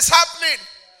 nothing is happening.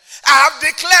 I have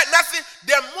declared nothing.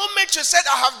 The moment you said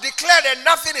I have declared and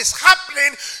nothing is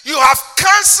happening, you have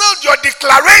cancelled your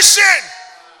declaration.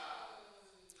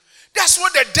 That's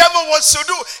what the devil wants to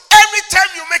do. Every time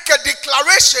you make a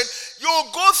declaration, you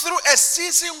will go through a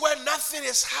season where nothing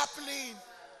is happening.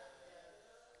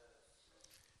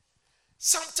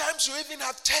 Sometimes you even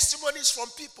have testimonies from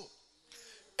people.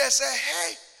 They say,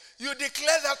 hey, you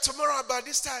declare that tomorrow about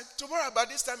this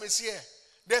time is here.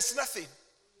 There's nothing.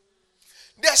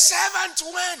 The servant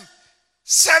went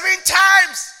 7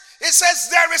 times. It says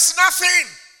there is nothing.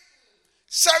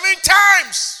 7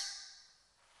 times.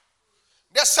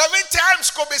 The 7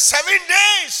 times could be 7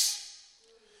 days.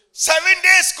 7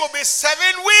 days could be 7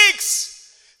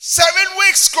 weeks. 7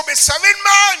 weeks could be 7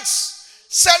 months.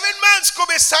 7 months could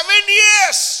be 7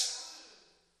 years.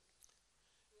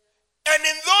 And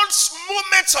in those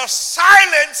moments of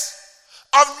silence,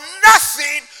 of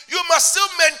nothing, you must still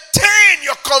maintain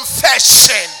your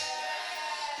confession.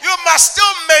 You must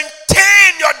still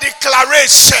maintain your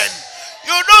declaration.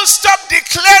 You don't stop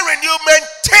declaring, you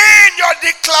maintain your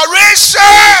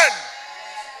declaration.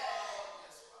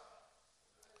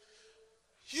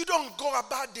 You don't go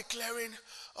about declaring,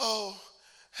 oh,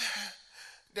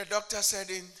 the doctor said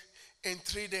in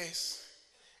 3 days.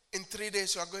 In 3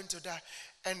 days you are going to die.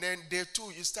 And then day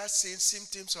 2, you start seeing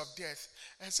symptoms of death.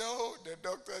 And say, oh, the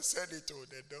doctor said it. Oh,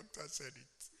 the doctor said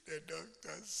it. The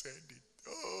doctor said it.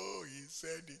 Oh, he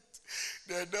said it.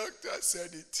 The doctor said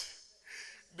it.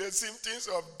 The symptoms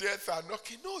of death are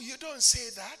knocking. No, you don't say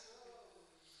that.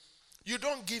 You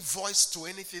don't give voice to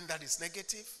anything that is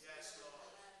negative. Yes,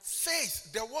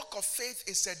 faith, the walk of faith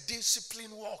is a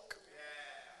disciplined walk.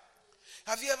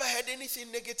 Have you ever heard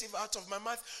anything negative out of my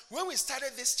mouth? When we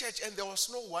started this church and there was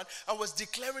no one, I was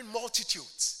declaring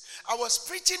multitudes. I was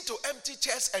preaching to empty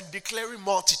chairs and declaring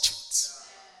multitudes.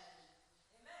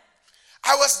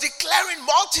 I was declaring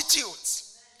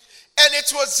multitudes. And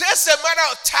it was just a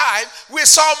matter of time we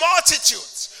saw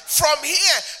multitudes. From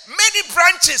here, many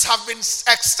branches have been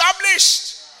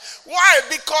established. Why?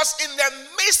 Because in the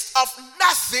midst of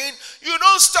nothing, you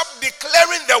don't stop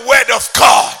declaring the word of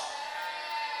God.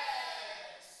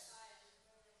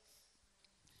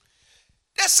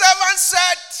 The servant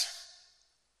said,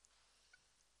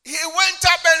 he went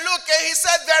up and looked and he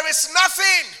said, there is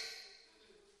nothing.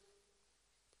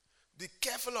 Be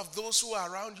careful of those who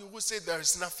are around you who say there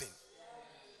is nothing.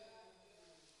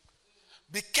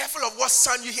 Be careful of what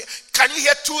sound you hear. Can you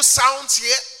hear 2 sounds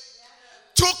here?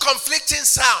 2 conflicting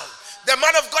sounds. The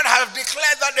man of God has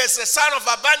declared that there's a sound of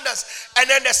abundance, and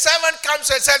then the servant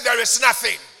comes and said there is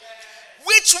nothing.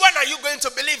 Which one are you going to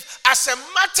believe? As a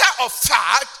matter of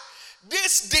fact,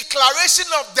 this declaration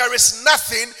of there is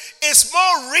nothing is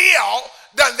more real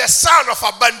than the sound of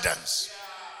abundance.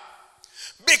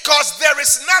 Because there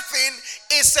is nothing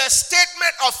is a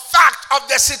statement of fact of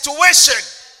the situation.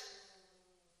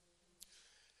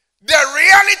 The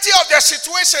reality of the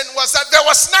situation was that there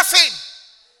was nothing.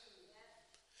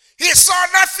 He saw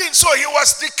nothing, so he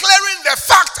was declaring the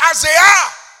fact as they are.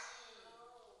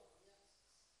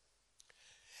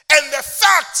 And the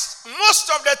fact,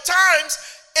 most of the times,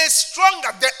 is stronger.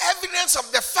 The evidence of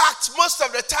the fact most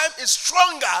of the time is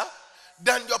stronger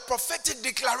than your prophetic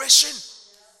declaration.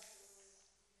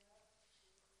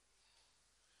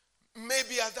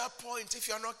 Maybe at that point, if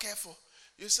you're not careful,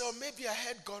 you say, oh, maybe I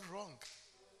heard God wrong.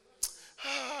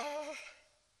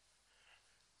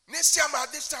 Next year,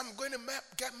 at this time, I'm going to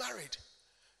get married.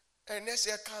 And next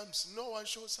year comes, no one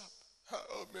shows up.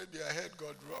 Oh, maybe I heard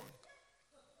God wrong.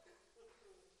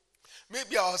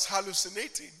 Maybe I was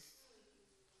hallucinating.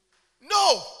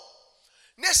 No.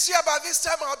 Next year by this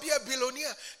time I'll be a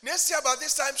billionaire. Next year by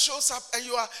this time shows up and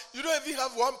you don't even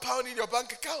have £1 in your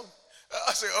bank account.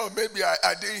 I say, oh, maybe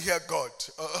I didn't hear God.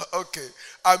 Okay,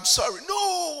 I'm sorry.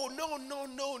 No.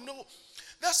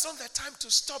 That's not the time to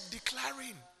stop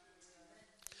declaring.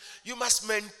 You must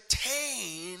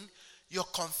maintain your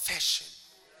confession.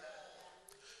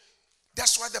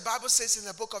 That's what the Bible says in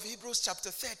the book of Hebrews chapter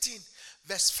 13,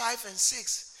 verse 5 and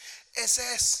 6. It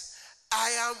says, I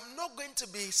am not going to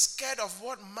be scared of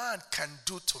what man can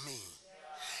do to me.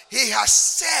 He has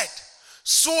said,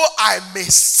 so I may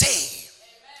say.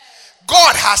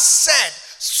 God has said,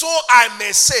 so I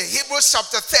may say. Hebrews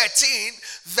chapter 13,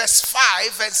 verse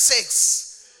 5 and 6.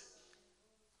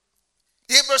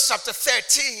 Hebrews chapter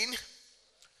 13,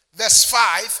 verse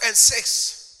 5 and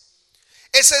 6.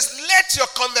 It says, let your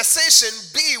conversation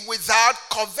be without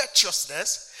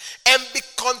covetousness, and be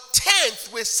content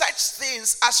with such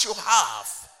things as you have.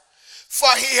 For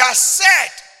he has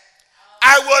said,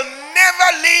 I will never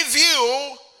leave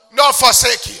you nor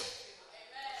forsake you.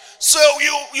 So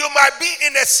you might be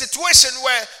in a situation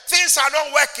where things are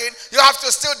not working. You have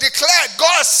to still declare,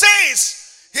 God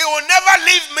says he will never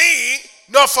leave me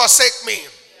nor forsake me.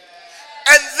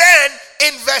 And then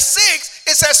in verse 6,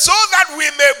 it says, so that we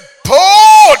may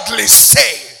boldly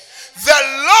say, the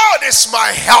Lord is my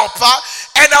helper,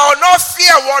 and I will not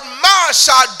fear what man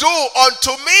shall do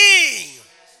unto me.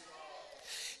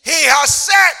 He has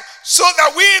said, so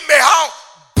that we may have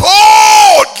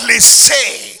boldly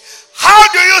say. How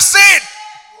do you say it?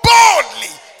 Boldly.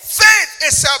 Faith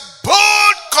is a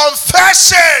bold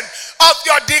confession of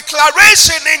your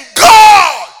declaration in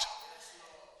God.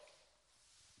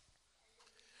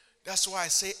 That's why I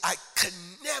say I can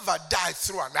never die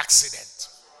through an accident.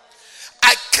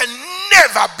 I can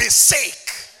never be sick.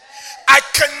 I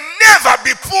can never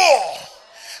be poor.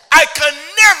 I can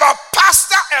never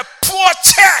pastor a poor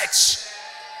church.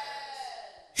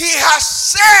 He has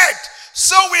said,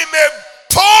 so we may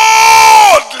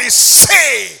boldly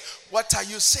say. What are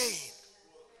you saying?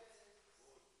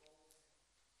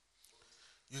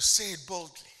 You say it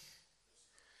boldly.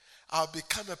 I'll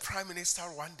become a prime minister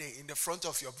one day in the front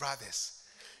of your brothers.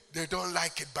 They don't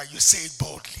like it, but you say it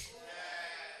boldly.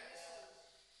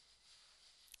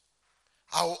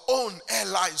 I'll own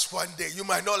airlines one day. You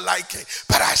might not like it,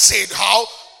 but I say it how?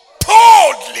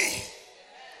 Boldly.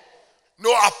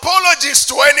 No apologies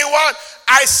to anyone.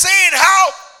 I say it how?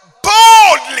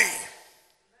 Boldly.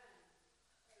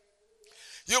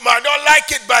 You might not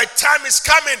like it, but time is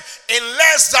coming. In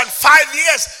less than 5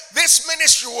 years, this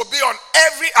ministry will be on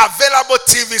every available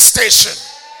TV station.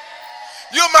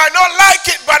 You might not like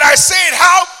it, but I say it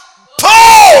how?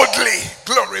 Boldly.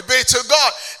 Glory be to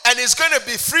God. And it's going to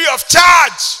be free of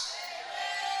charge.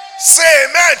 Say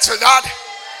amen to that.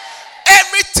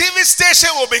 Every TV station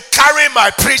will be carrying my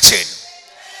preaching.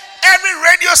 Every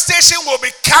radio station will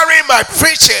be carrying my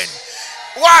preaching.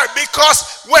 Why?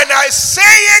 Because when I say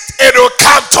it, it will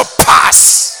come to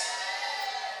pass.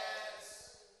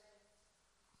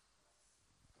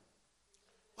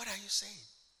 What are you saying?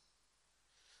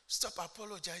 Stop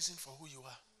apologizing for who you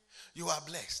are. You are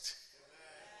blessed.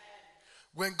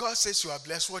 When God says you are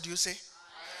blessed, what do you say?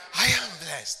 I am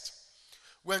blessed.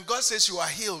 When God says you are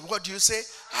healed, what do you say?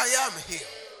 I am healed.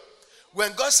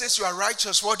 When God says you are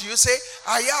righteous, what do you say?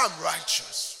 I am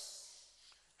righteous.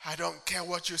 I don't care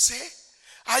what you say.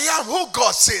 I am who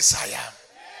God says I am.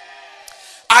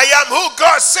 I am who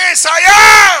God says I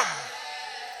am.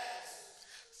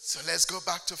 So let's go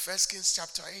back to 1 Kings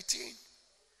chapter 18.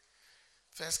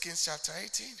 1 Kings chapter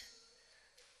 18.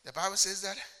 The Bible says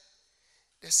that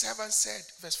the servant said,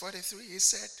 verse 43, he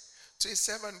said to his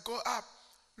servant, go up,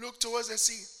 look towards the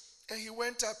sea. And he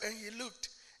went up and he looked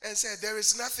and said, there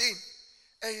is nothing.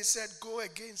 And he said, go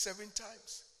again 7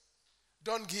 times.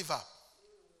 Don't give up.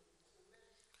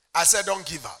 I said, don't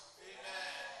give up.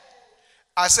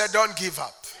 I said, don't give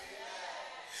up.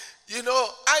 You know,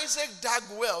 Isaac dug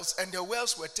wells and the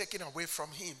wells were taken away from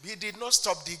him. He did not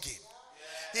stop digging.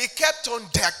 He kept on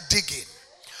digging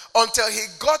until he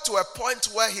got to a point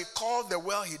where he called the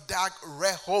well he dug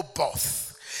Rehoboth.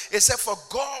 He said, for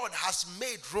God has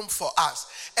made room for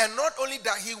us. And not only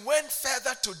that, he went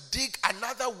further to dig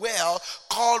another well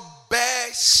called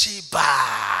Beersheba.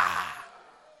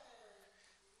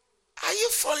 Are you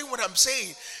following what I'm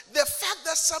saying? The fact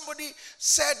that somebody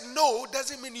said no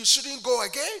doesn't mean you shouldn't go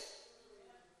again.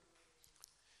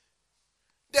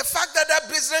 The fact that that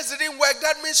business didn't work,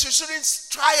 that means you shouldn't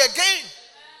try again.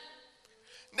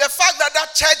 The fact that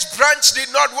that church branch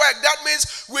did not work, that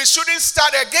means we shouldn't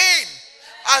start again.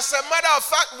 As a matter of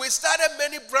fact, we started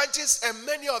many branches and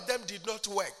many of them did not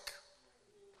work.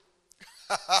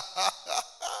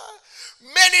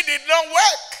 Many did not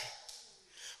work.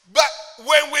 But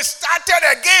when we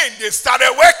started again, they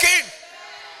started working.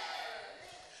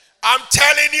 I'm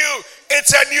telling you,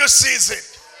 it's a new season.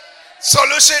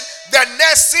 Solution, the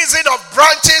next season of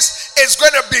branches is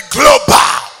going to be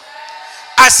global.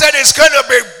 I said it's going to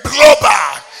be global.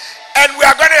 And we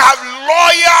are going to have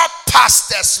loyal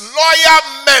pastors, loyal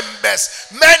members,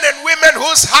 men and women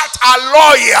whose hearts are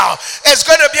loyal. It's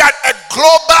going to be a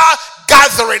global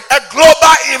gathering, a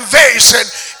global invasion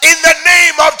in the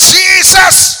name of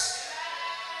Jesus.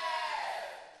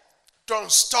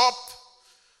 Don't stop.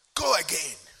 Go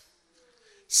again.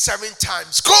 7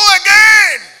 times. Go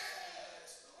again.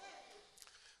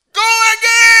 Go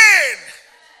again.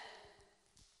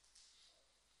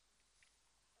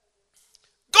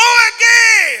 Go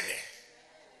again.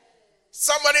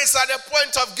 Somebody is at the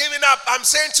point of giving up. I'm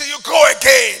saying to you, go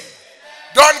again.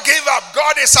 Don't give up.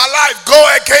 God is alive. Go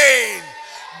again.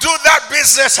 Do that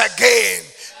business again.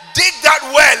 Dig that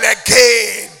well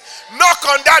again. Knock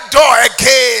on that door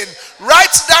again.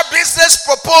 Write that business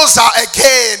proposal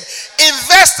again.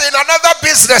 Invest in another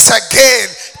business again.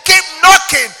 Keep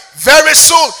knocking. Very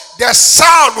soon, the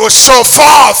sound will show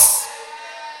forth.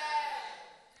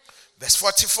 Verse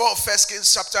 44, 1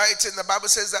 Kings chapter 18, the Bible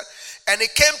says that, and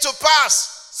it came to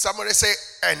pass. Somebody say,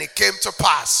 and it came to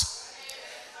pass.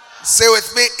 Say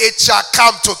with me, it shall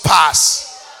come to pass.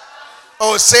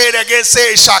 Oh, say it again,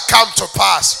 say it shall come to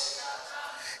pass.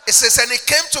 It says, and it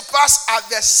came to pass at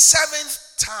the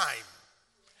 7th time.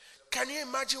 Can you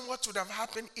imagine what would have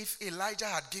happened if Elijah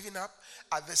had given up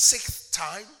at the 6th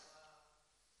time?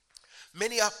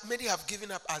 Many have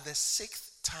given up at the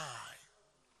 6th time.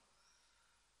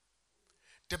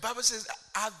 The Bible says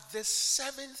at the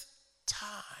 7th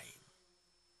time,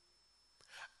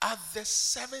 at the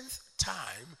 7th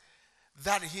time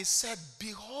that he said,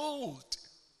 behold.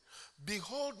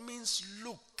 Behold means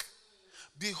look.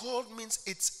 Behold means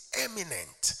it's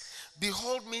imminent.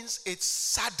 Behold means it's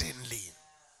suddenly.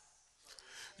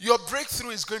 Your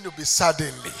breakthrough is going to be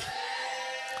suddenly.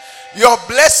 Your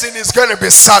blessing is going to be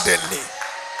suddenly.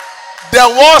 The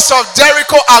walls of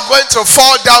Jericho are going to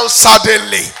fall down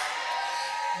suddenly.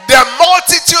 The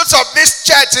multitudes of this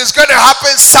church is going to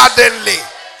happen suddenly.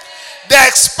 The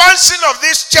expansion of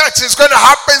this church is going to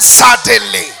happen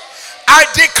suddenly. I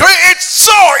decree it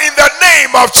so in the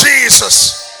name of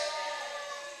Jesus.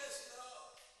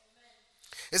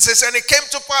 It says, and it came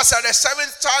to pass at the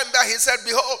 7th time that he said,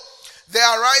 behold, there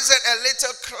ariseth a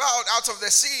little cloud out of the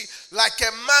sea like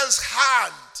a man's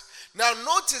hand. Now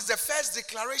notice the first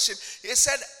declaration. He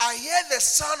said, I hear the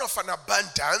sound of an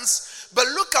abundance, but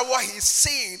look at what he's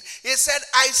seeing. He said,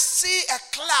 I see a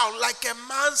cloud like a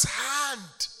man's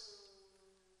hand.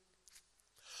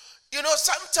 You know,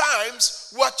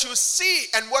 sometimes what you see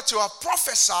and what you have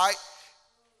prophesied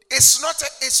is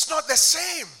not the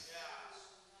same.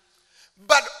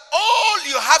 But all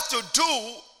you have to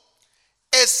do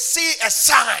is see a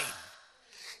sign.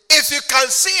 If you can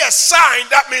see a sign,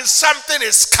 that means something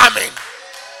is coming.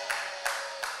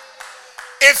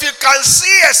 If you can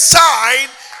see a sign,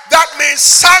 that means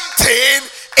something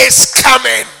is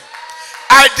coming.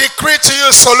 I decree to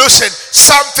you solution.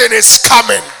 Something is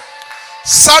coming.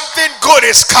 Something good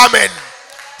is coming.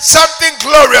 Something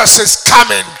glorious is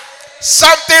coming.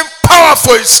 Something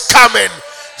powerful is coming.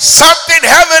 Something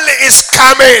heavenly is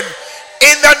coming.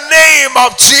 In the name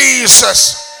of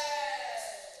Jesus.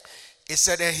 He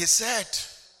said, and he said,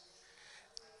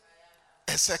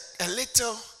 it's a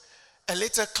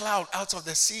little cloud out of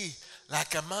the sea,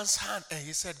 like a man's hand. And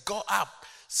he said, go up,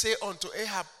 say unto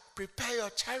Ahab, prepare your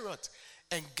chariot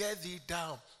and get thee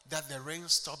down, that the rain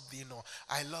stop thee not.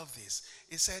 I love this.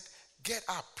 He said, get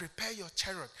up, prepare your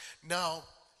chariot. Now,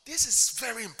 this is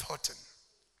very important.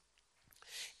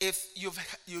 If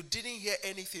you didn't hear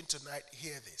anything tonight,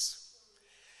 hear this.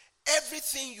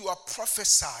 Everything you are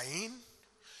prophesying,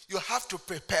 you have to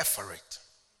prepare for it.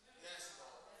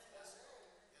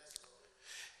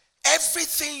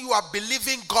 Everything you are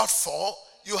believing God for,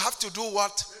 you have to do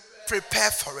what?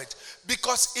 Prepare for it.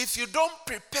 Because if you don't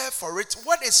prepare for it,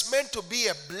 what is meant to be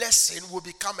a blessing will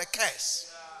become a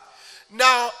curse.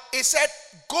 Now, he said,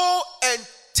 go and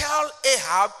tell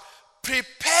Ahab,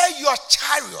 prepare your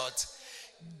chariot,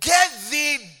 get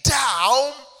thee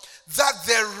down, that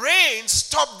the rain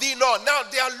stop thee not. Now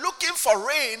they are looking for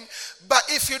rain, but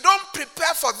if you don't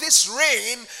prepare for this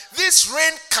rain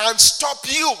can stop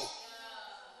you.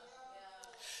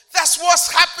 That's what's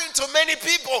happening to many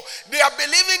people. They are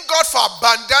believing God for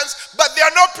abundance, but they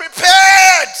are not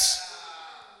prepared.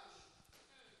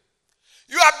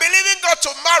 You are believing God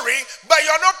to marry, but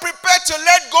you are not prepared to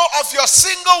let go of your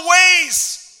single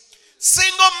ways,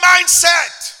 single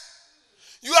mindset.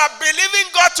 You are believing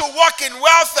God to walk in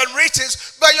wealth and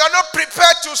riches, but you are not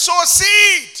prepared to sow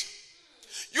seed.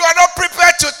 You are not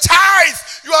prepared to tithe.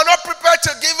 You are not prepared to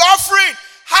give offering.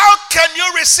 How can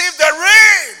you receive the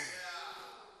rain?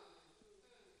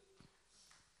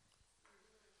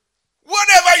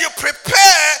 Whatever you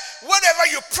prepare, whatever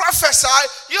you prophesy,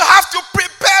 you have to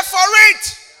prepare for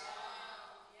it.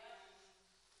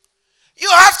 You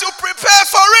have to prepare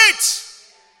for it.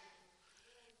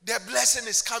 The blessing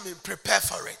is coming, prepare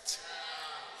for it.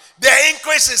 The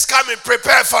increase is coming,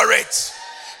 prepare for it.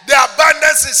 The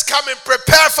abundance is coming,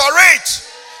 prepare for it.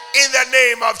 In the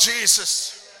name of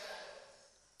Jesus.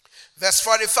 Verse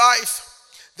 45.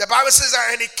 The Bible says that,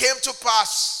 and it came to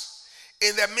pass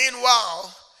in the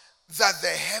meanwhile that the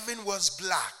heaven was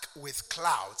black with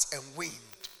clouds and wind.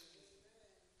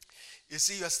 You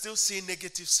see, you're still seeing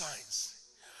negative signs.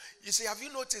 You see, have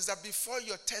you noticed that before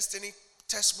your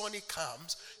testimony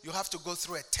comes, you have to go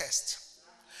through a test?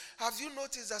 Have you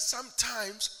noticed that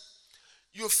sometimes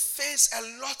you face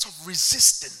a lot of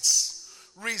resistance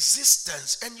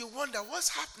resistance, and you wonder what's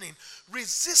happening.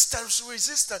 Resistance.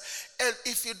 And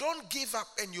if you don't give up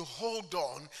and you hold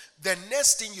on, the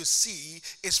next thing you see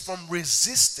is from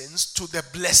resistance to the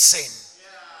blessing.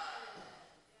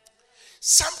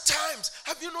 Sometimes,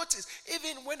 have you noticed,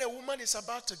 even when a woman is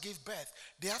about to give birth,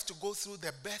 they have to go through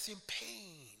the birthing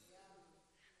pain.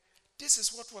 This is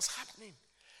what was happening.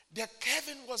 The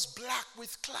heaven was black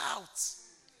with clouds.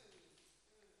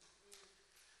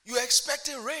 You're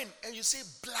expecting rain and you see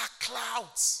black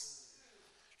clouds.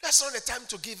 That's not the time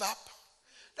to give up.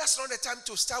 That's not the time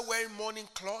to start wearing mourning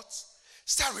clothes.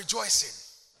 Start rejoicing.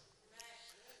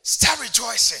 Start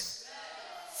rejoicing.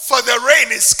 For the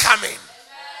rain is coming.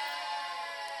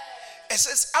 It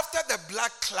says after the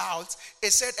black clouds,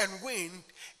 it said and wind,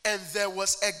 and there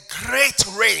was a great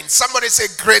rain. Somebody say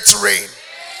great rain.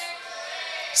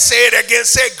 Say it again.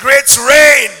 Say great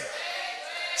rain.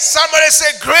 Somebody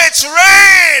say great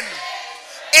rain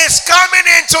is coming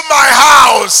into my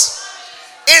house.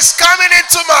 It's coming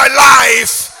into my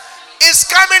life. It's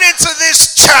coming into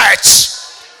this church.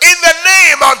 In the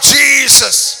name of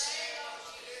Jesus.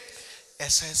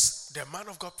 It says the man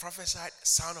of God prophesied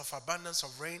sound of abundance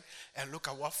of rain, and look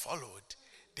at what followed.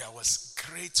 There was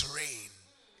great rain.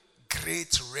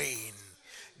 Great rain.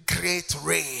 Great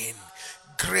rain.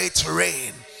 Great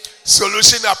rain.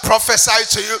 Solution I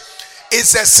prophesy to you.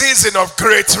 It's a season of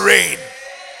great rain.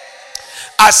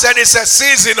 I said it's a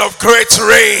season of great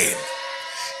rain.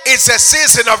 It's a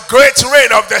season of great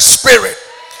rain of the Spirit.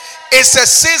 It's a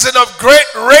season of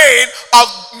great rain of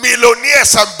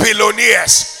millionaires and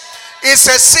billionaires. It's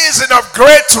a season of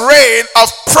great rain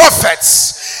of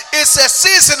prophets. It's a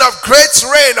season of great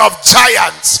rain of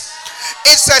giants.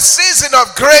 It's a season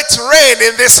of great rain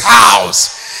in this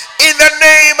house. In the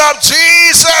name of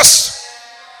Jesus.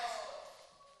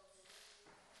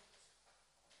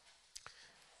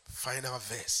 Final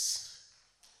verse.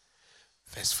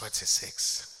 Verse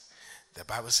 46. The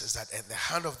Bible says that, and the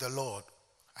hand of the Lord,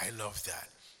 I love that,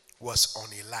 was on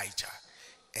Elijah.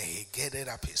 And he gathered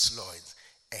up his loins,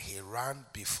 and he ran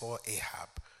before Ahab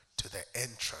to the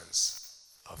entrance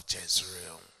of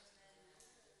Jezreel.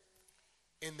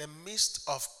 In the midst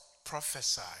of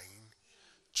prophesying,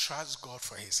 trust God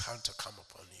for his hand to come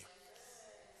upon you.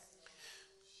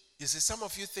 You see, some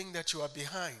of you think that you are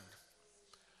behind,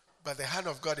 but the hand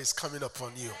of God is coming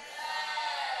upon you.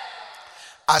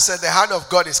 I said the hand of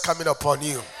God is coming upon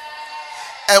you.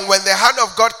 And when the hand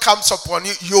of God comes upon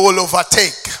you, you will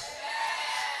overtake.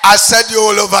 I said you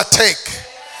will overtake.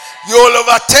 You will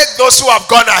overtake those who have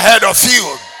gone ahead of you.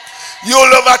 You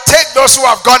will overtake those who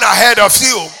have gone ahead of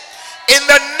you. In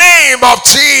the name of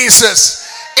Jesus.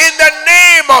 In the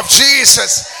name of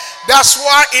Jesus. That's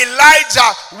why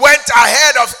Elijah went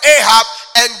ahead of Ahab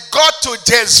and got to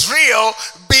Jezreel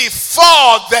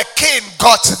before the king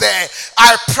got there.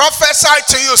 I prophesy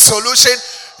to you, solution,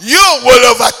 you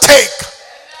will overtake.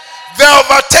 The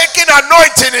overtaking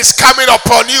anointing is coming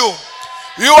upon you.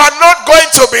 You are not going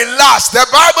to be last. The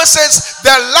Bible says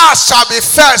the last shall be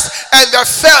first and the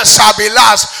first shall be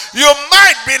last. You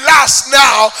might be last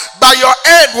now, but your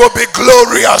end will be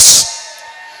glorious.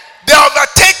 The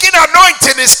overtaking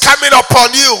anointing is coming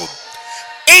upon you.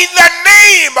 In the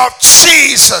name of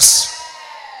Jesus.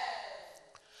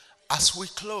 As we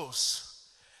close,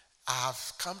 I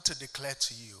have come to declare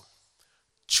to you,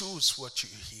 choose what you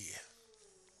hear.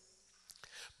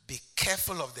 Be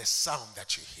careful of the sound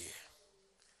that you hear.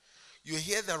 You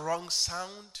hear the wrong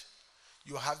sound,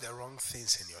 you have the wrong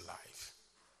things in your life.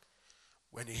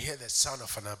 When you hear the sound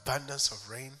of an abundance of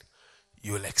rain,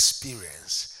 you will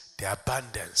experience the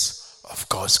abundance of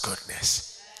God's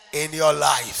goodness in your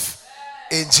life.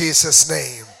 In Jesus'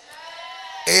 name.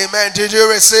 Amen. Did you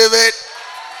receive it?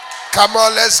 Come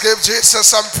on, let's give Jesus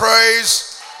some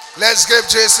praise. Let's give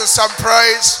Jesus some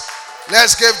praise.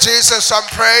 Let's give Jesus some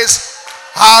praise.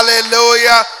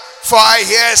 Hallelujah. For I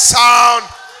hear a sound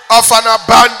of an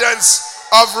abundance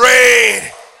of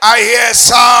rain. I hear a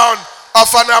sound of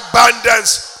an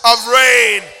abundance of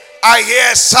rain. I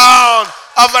hear a sound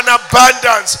of an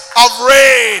abundance of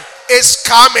rain. It's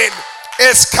coming.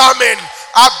 It's coming.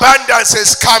 Abundance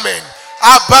is coming.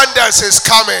 Abundance is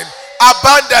coming.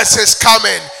 Abundance is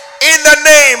coming. In the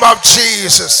name of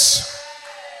Jesus.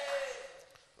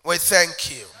 We thank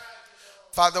you.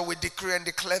 Father, we decree and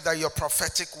declare that your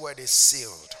prophetic word is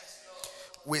sealed.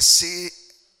 We see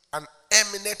an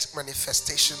eminent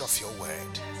manifestation of your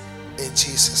word. In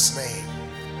Jesus' name.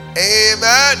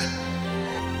 Amen.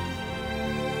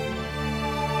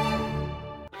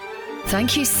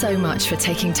 Thank you so much for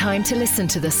taking time to listen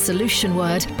to the Solution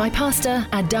Word by Pastor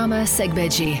Adama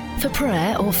Segbeji. For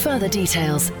prayer or further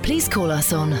details, please call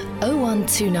us on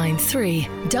 01293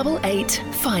 88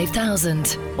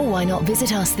 5000. Or why not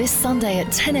visit us this Sunday at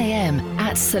 10 a.m.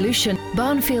 at Solution,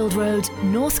 Barnfield Road,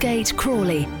 Northgate,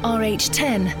 Crawley,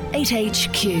 RH10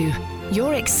 8HQ.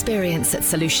 Your experience at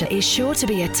Solution is sure to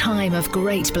be a time of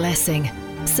great blessing.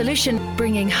 Solution,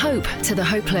 bringing hope to the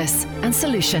hopeless and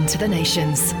solution to the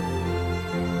nations.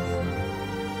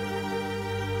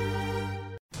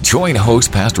 Join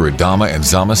host Pastor Adama and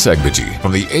Zama Segbeji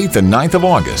from the 8th and 9th of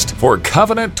August for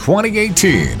Covenant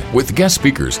 2018 with guest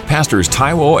speakers Pastors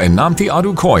Taiwo and Namthi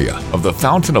Adukoya of the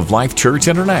Fountain of Life Church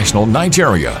International,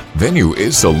 Nigeria. Venue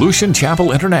is Solution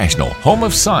Chapel International, home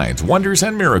of signs, wonders,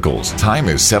 and miracles. Time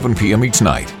is 7 p.m. each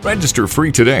night. Register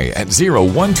free today at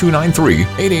 01293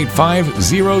 885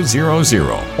 000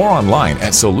 or online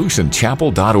at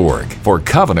solutionchapel.org for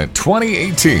Covenant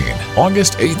 2018,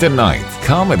 August 8th and 9th.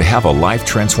 Come and have a life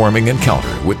transforming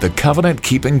encounter with the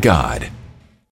covenant-keeping God.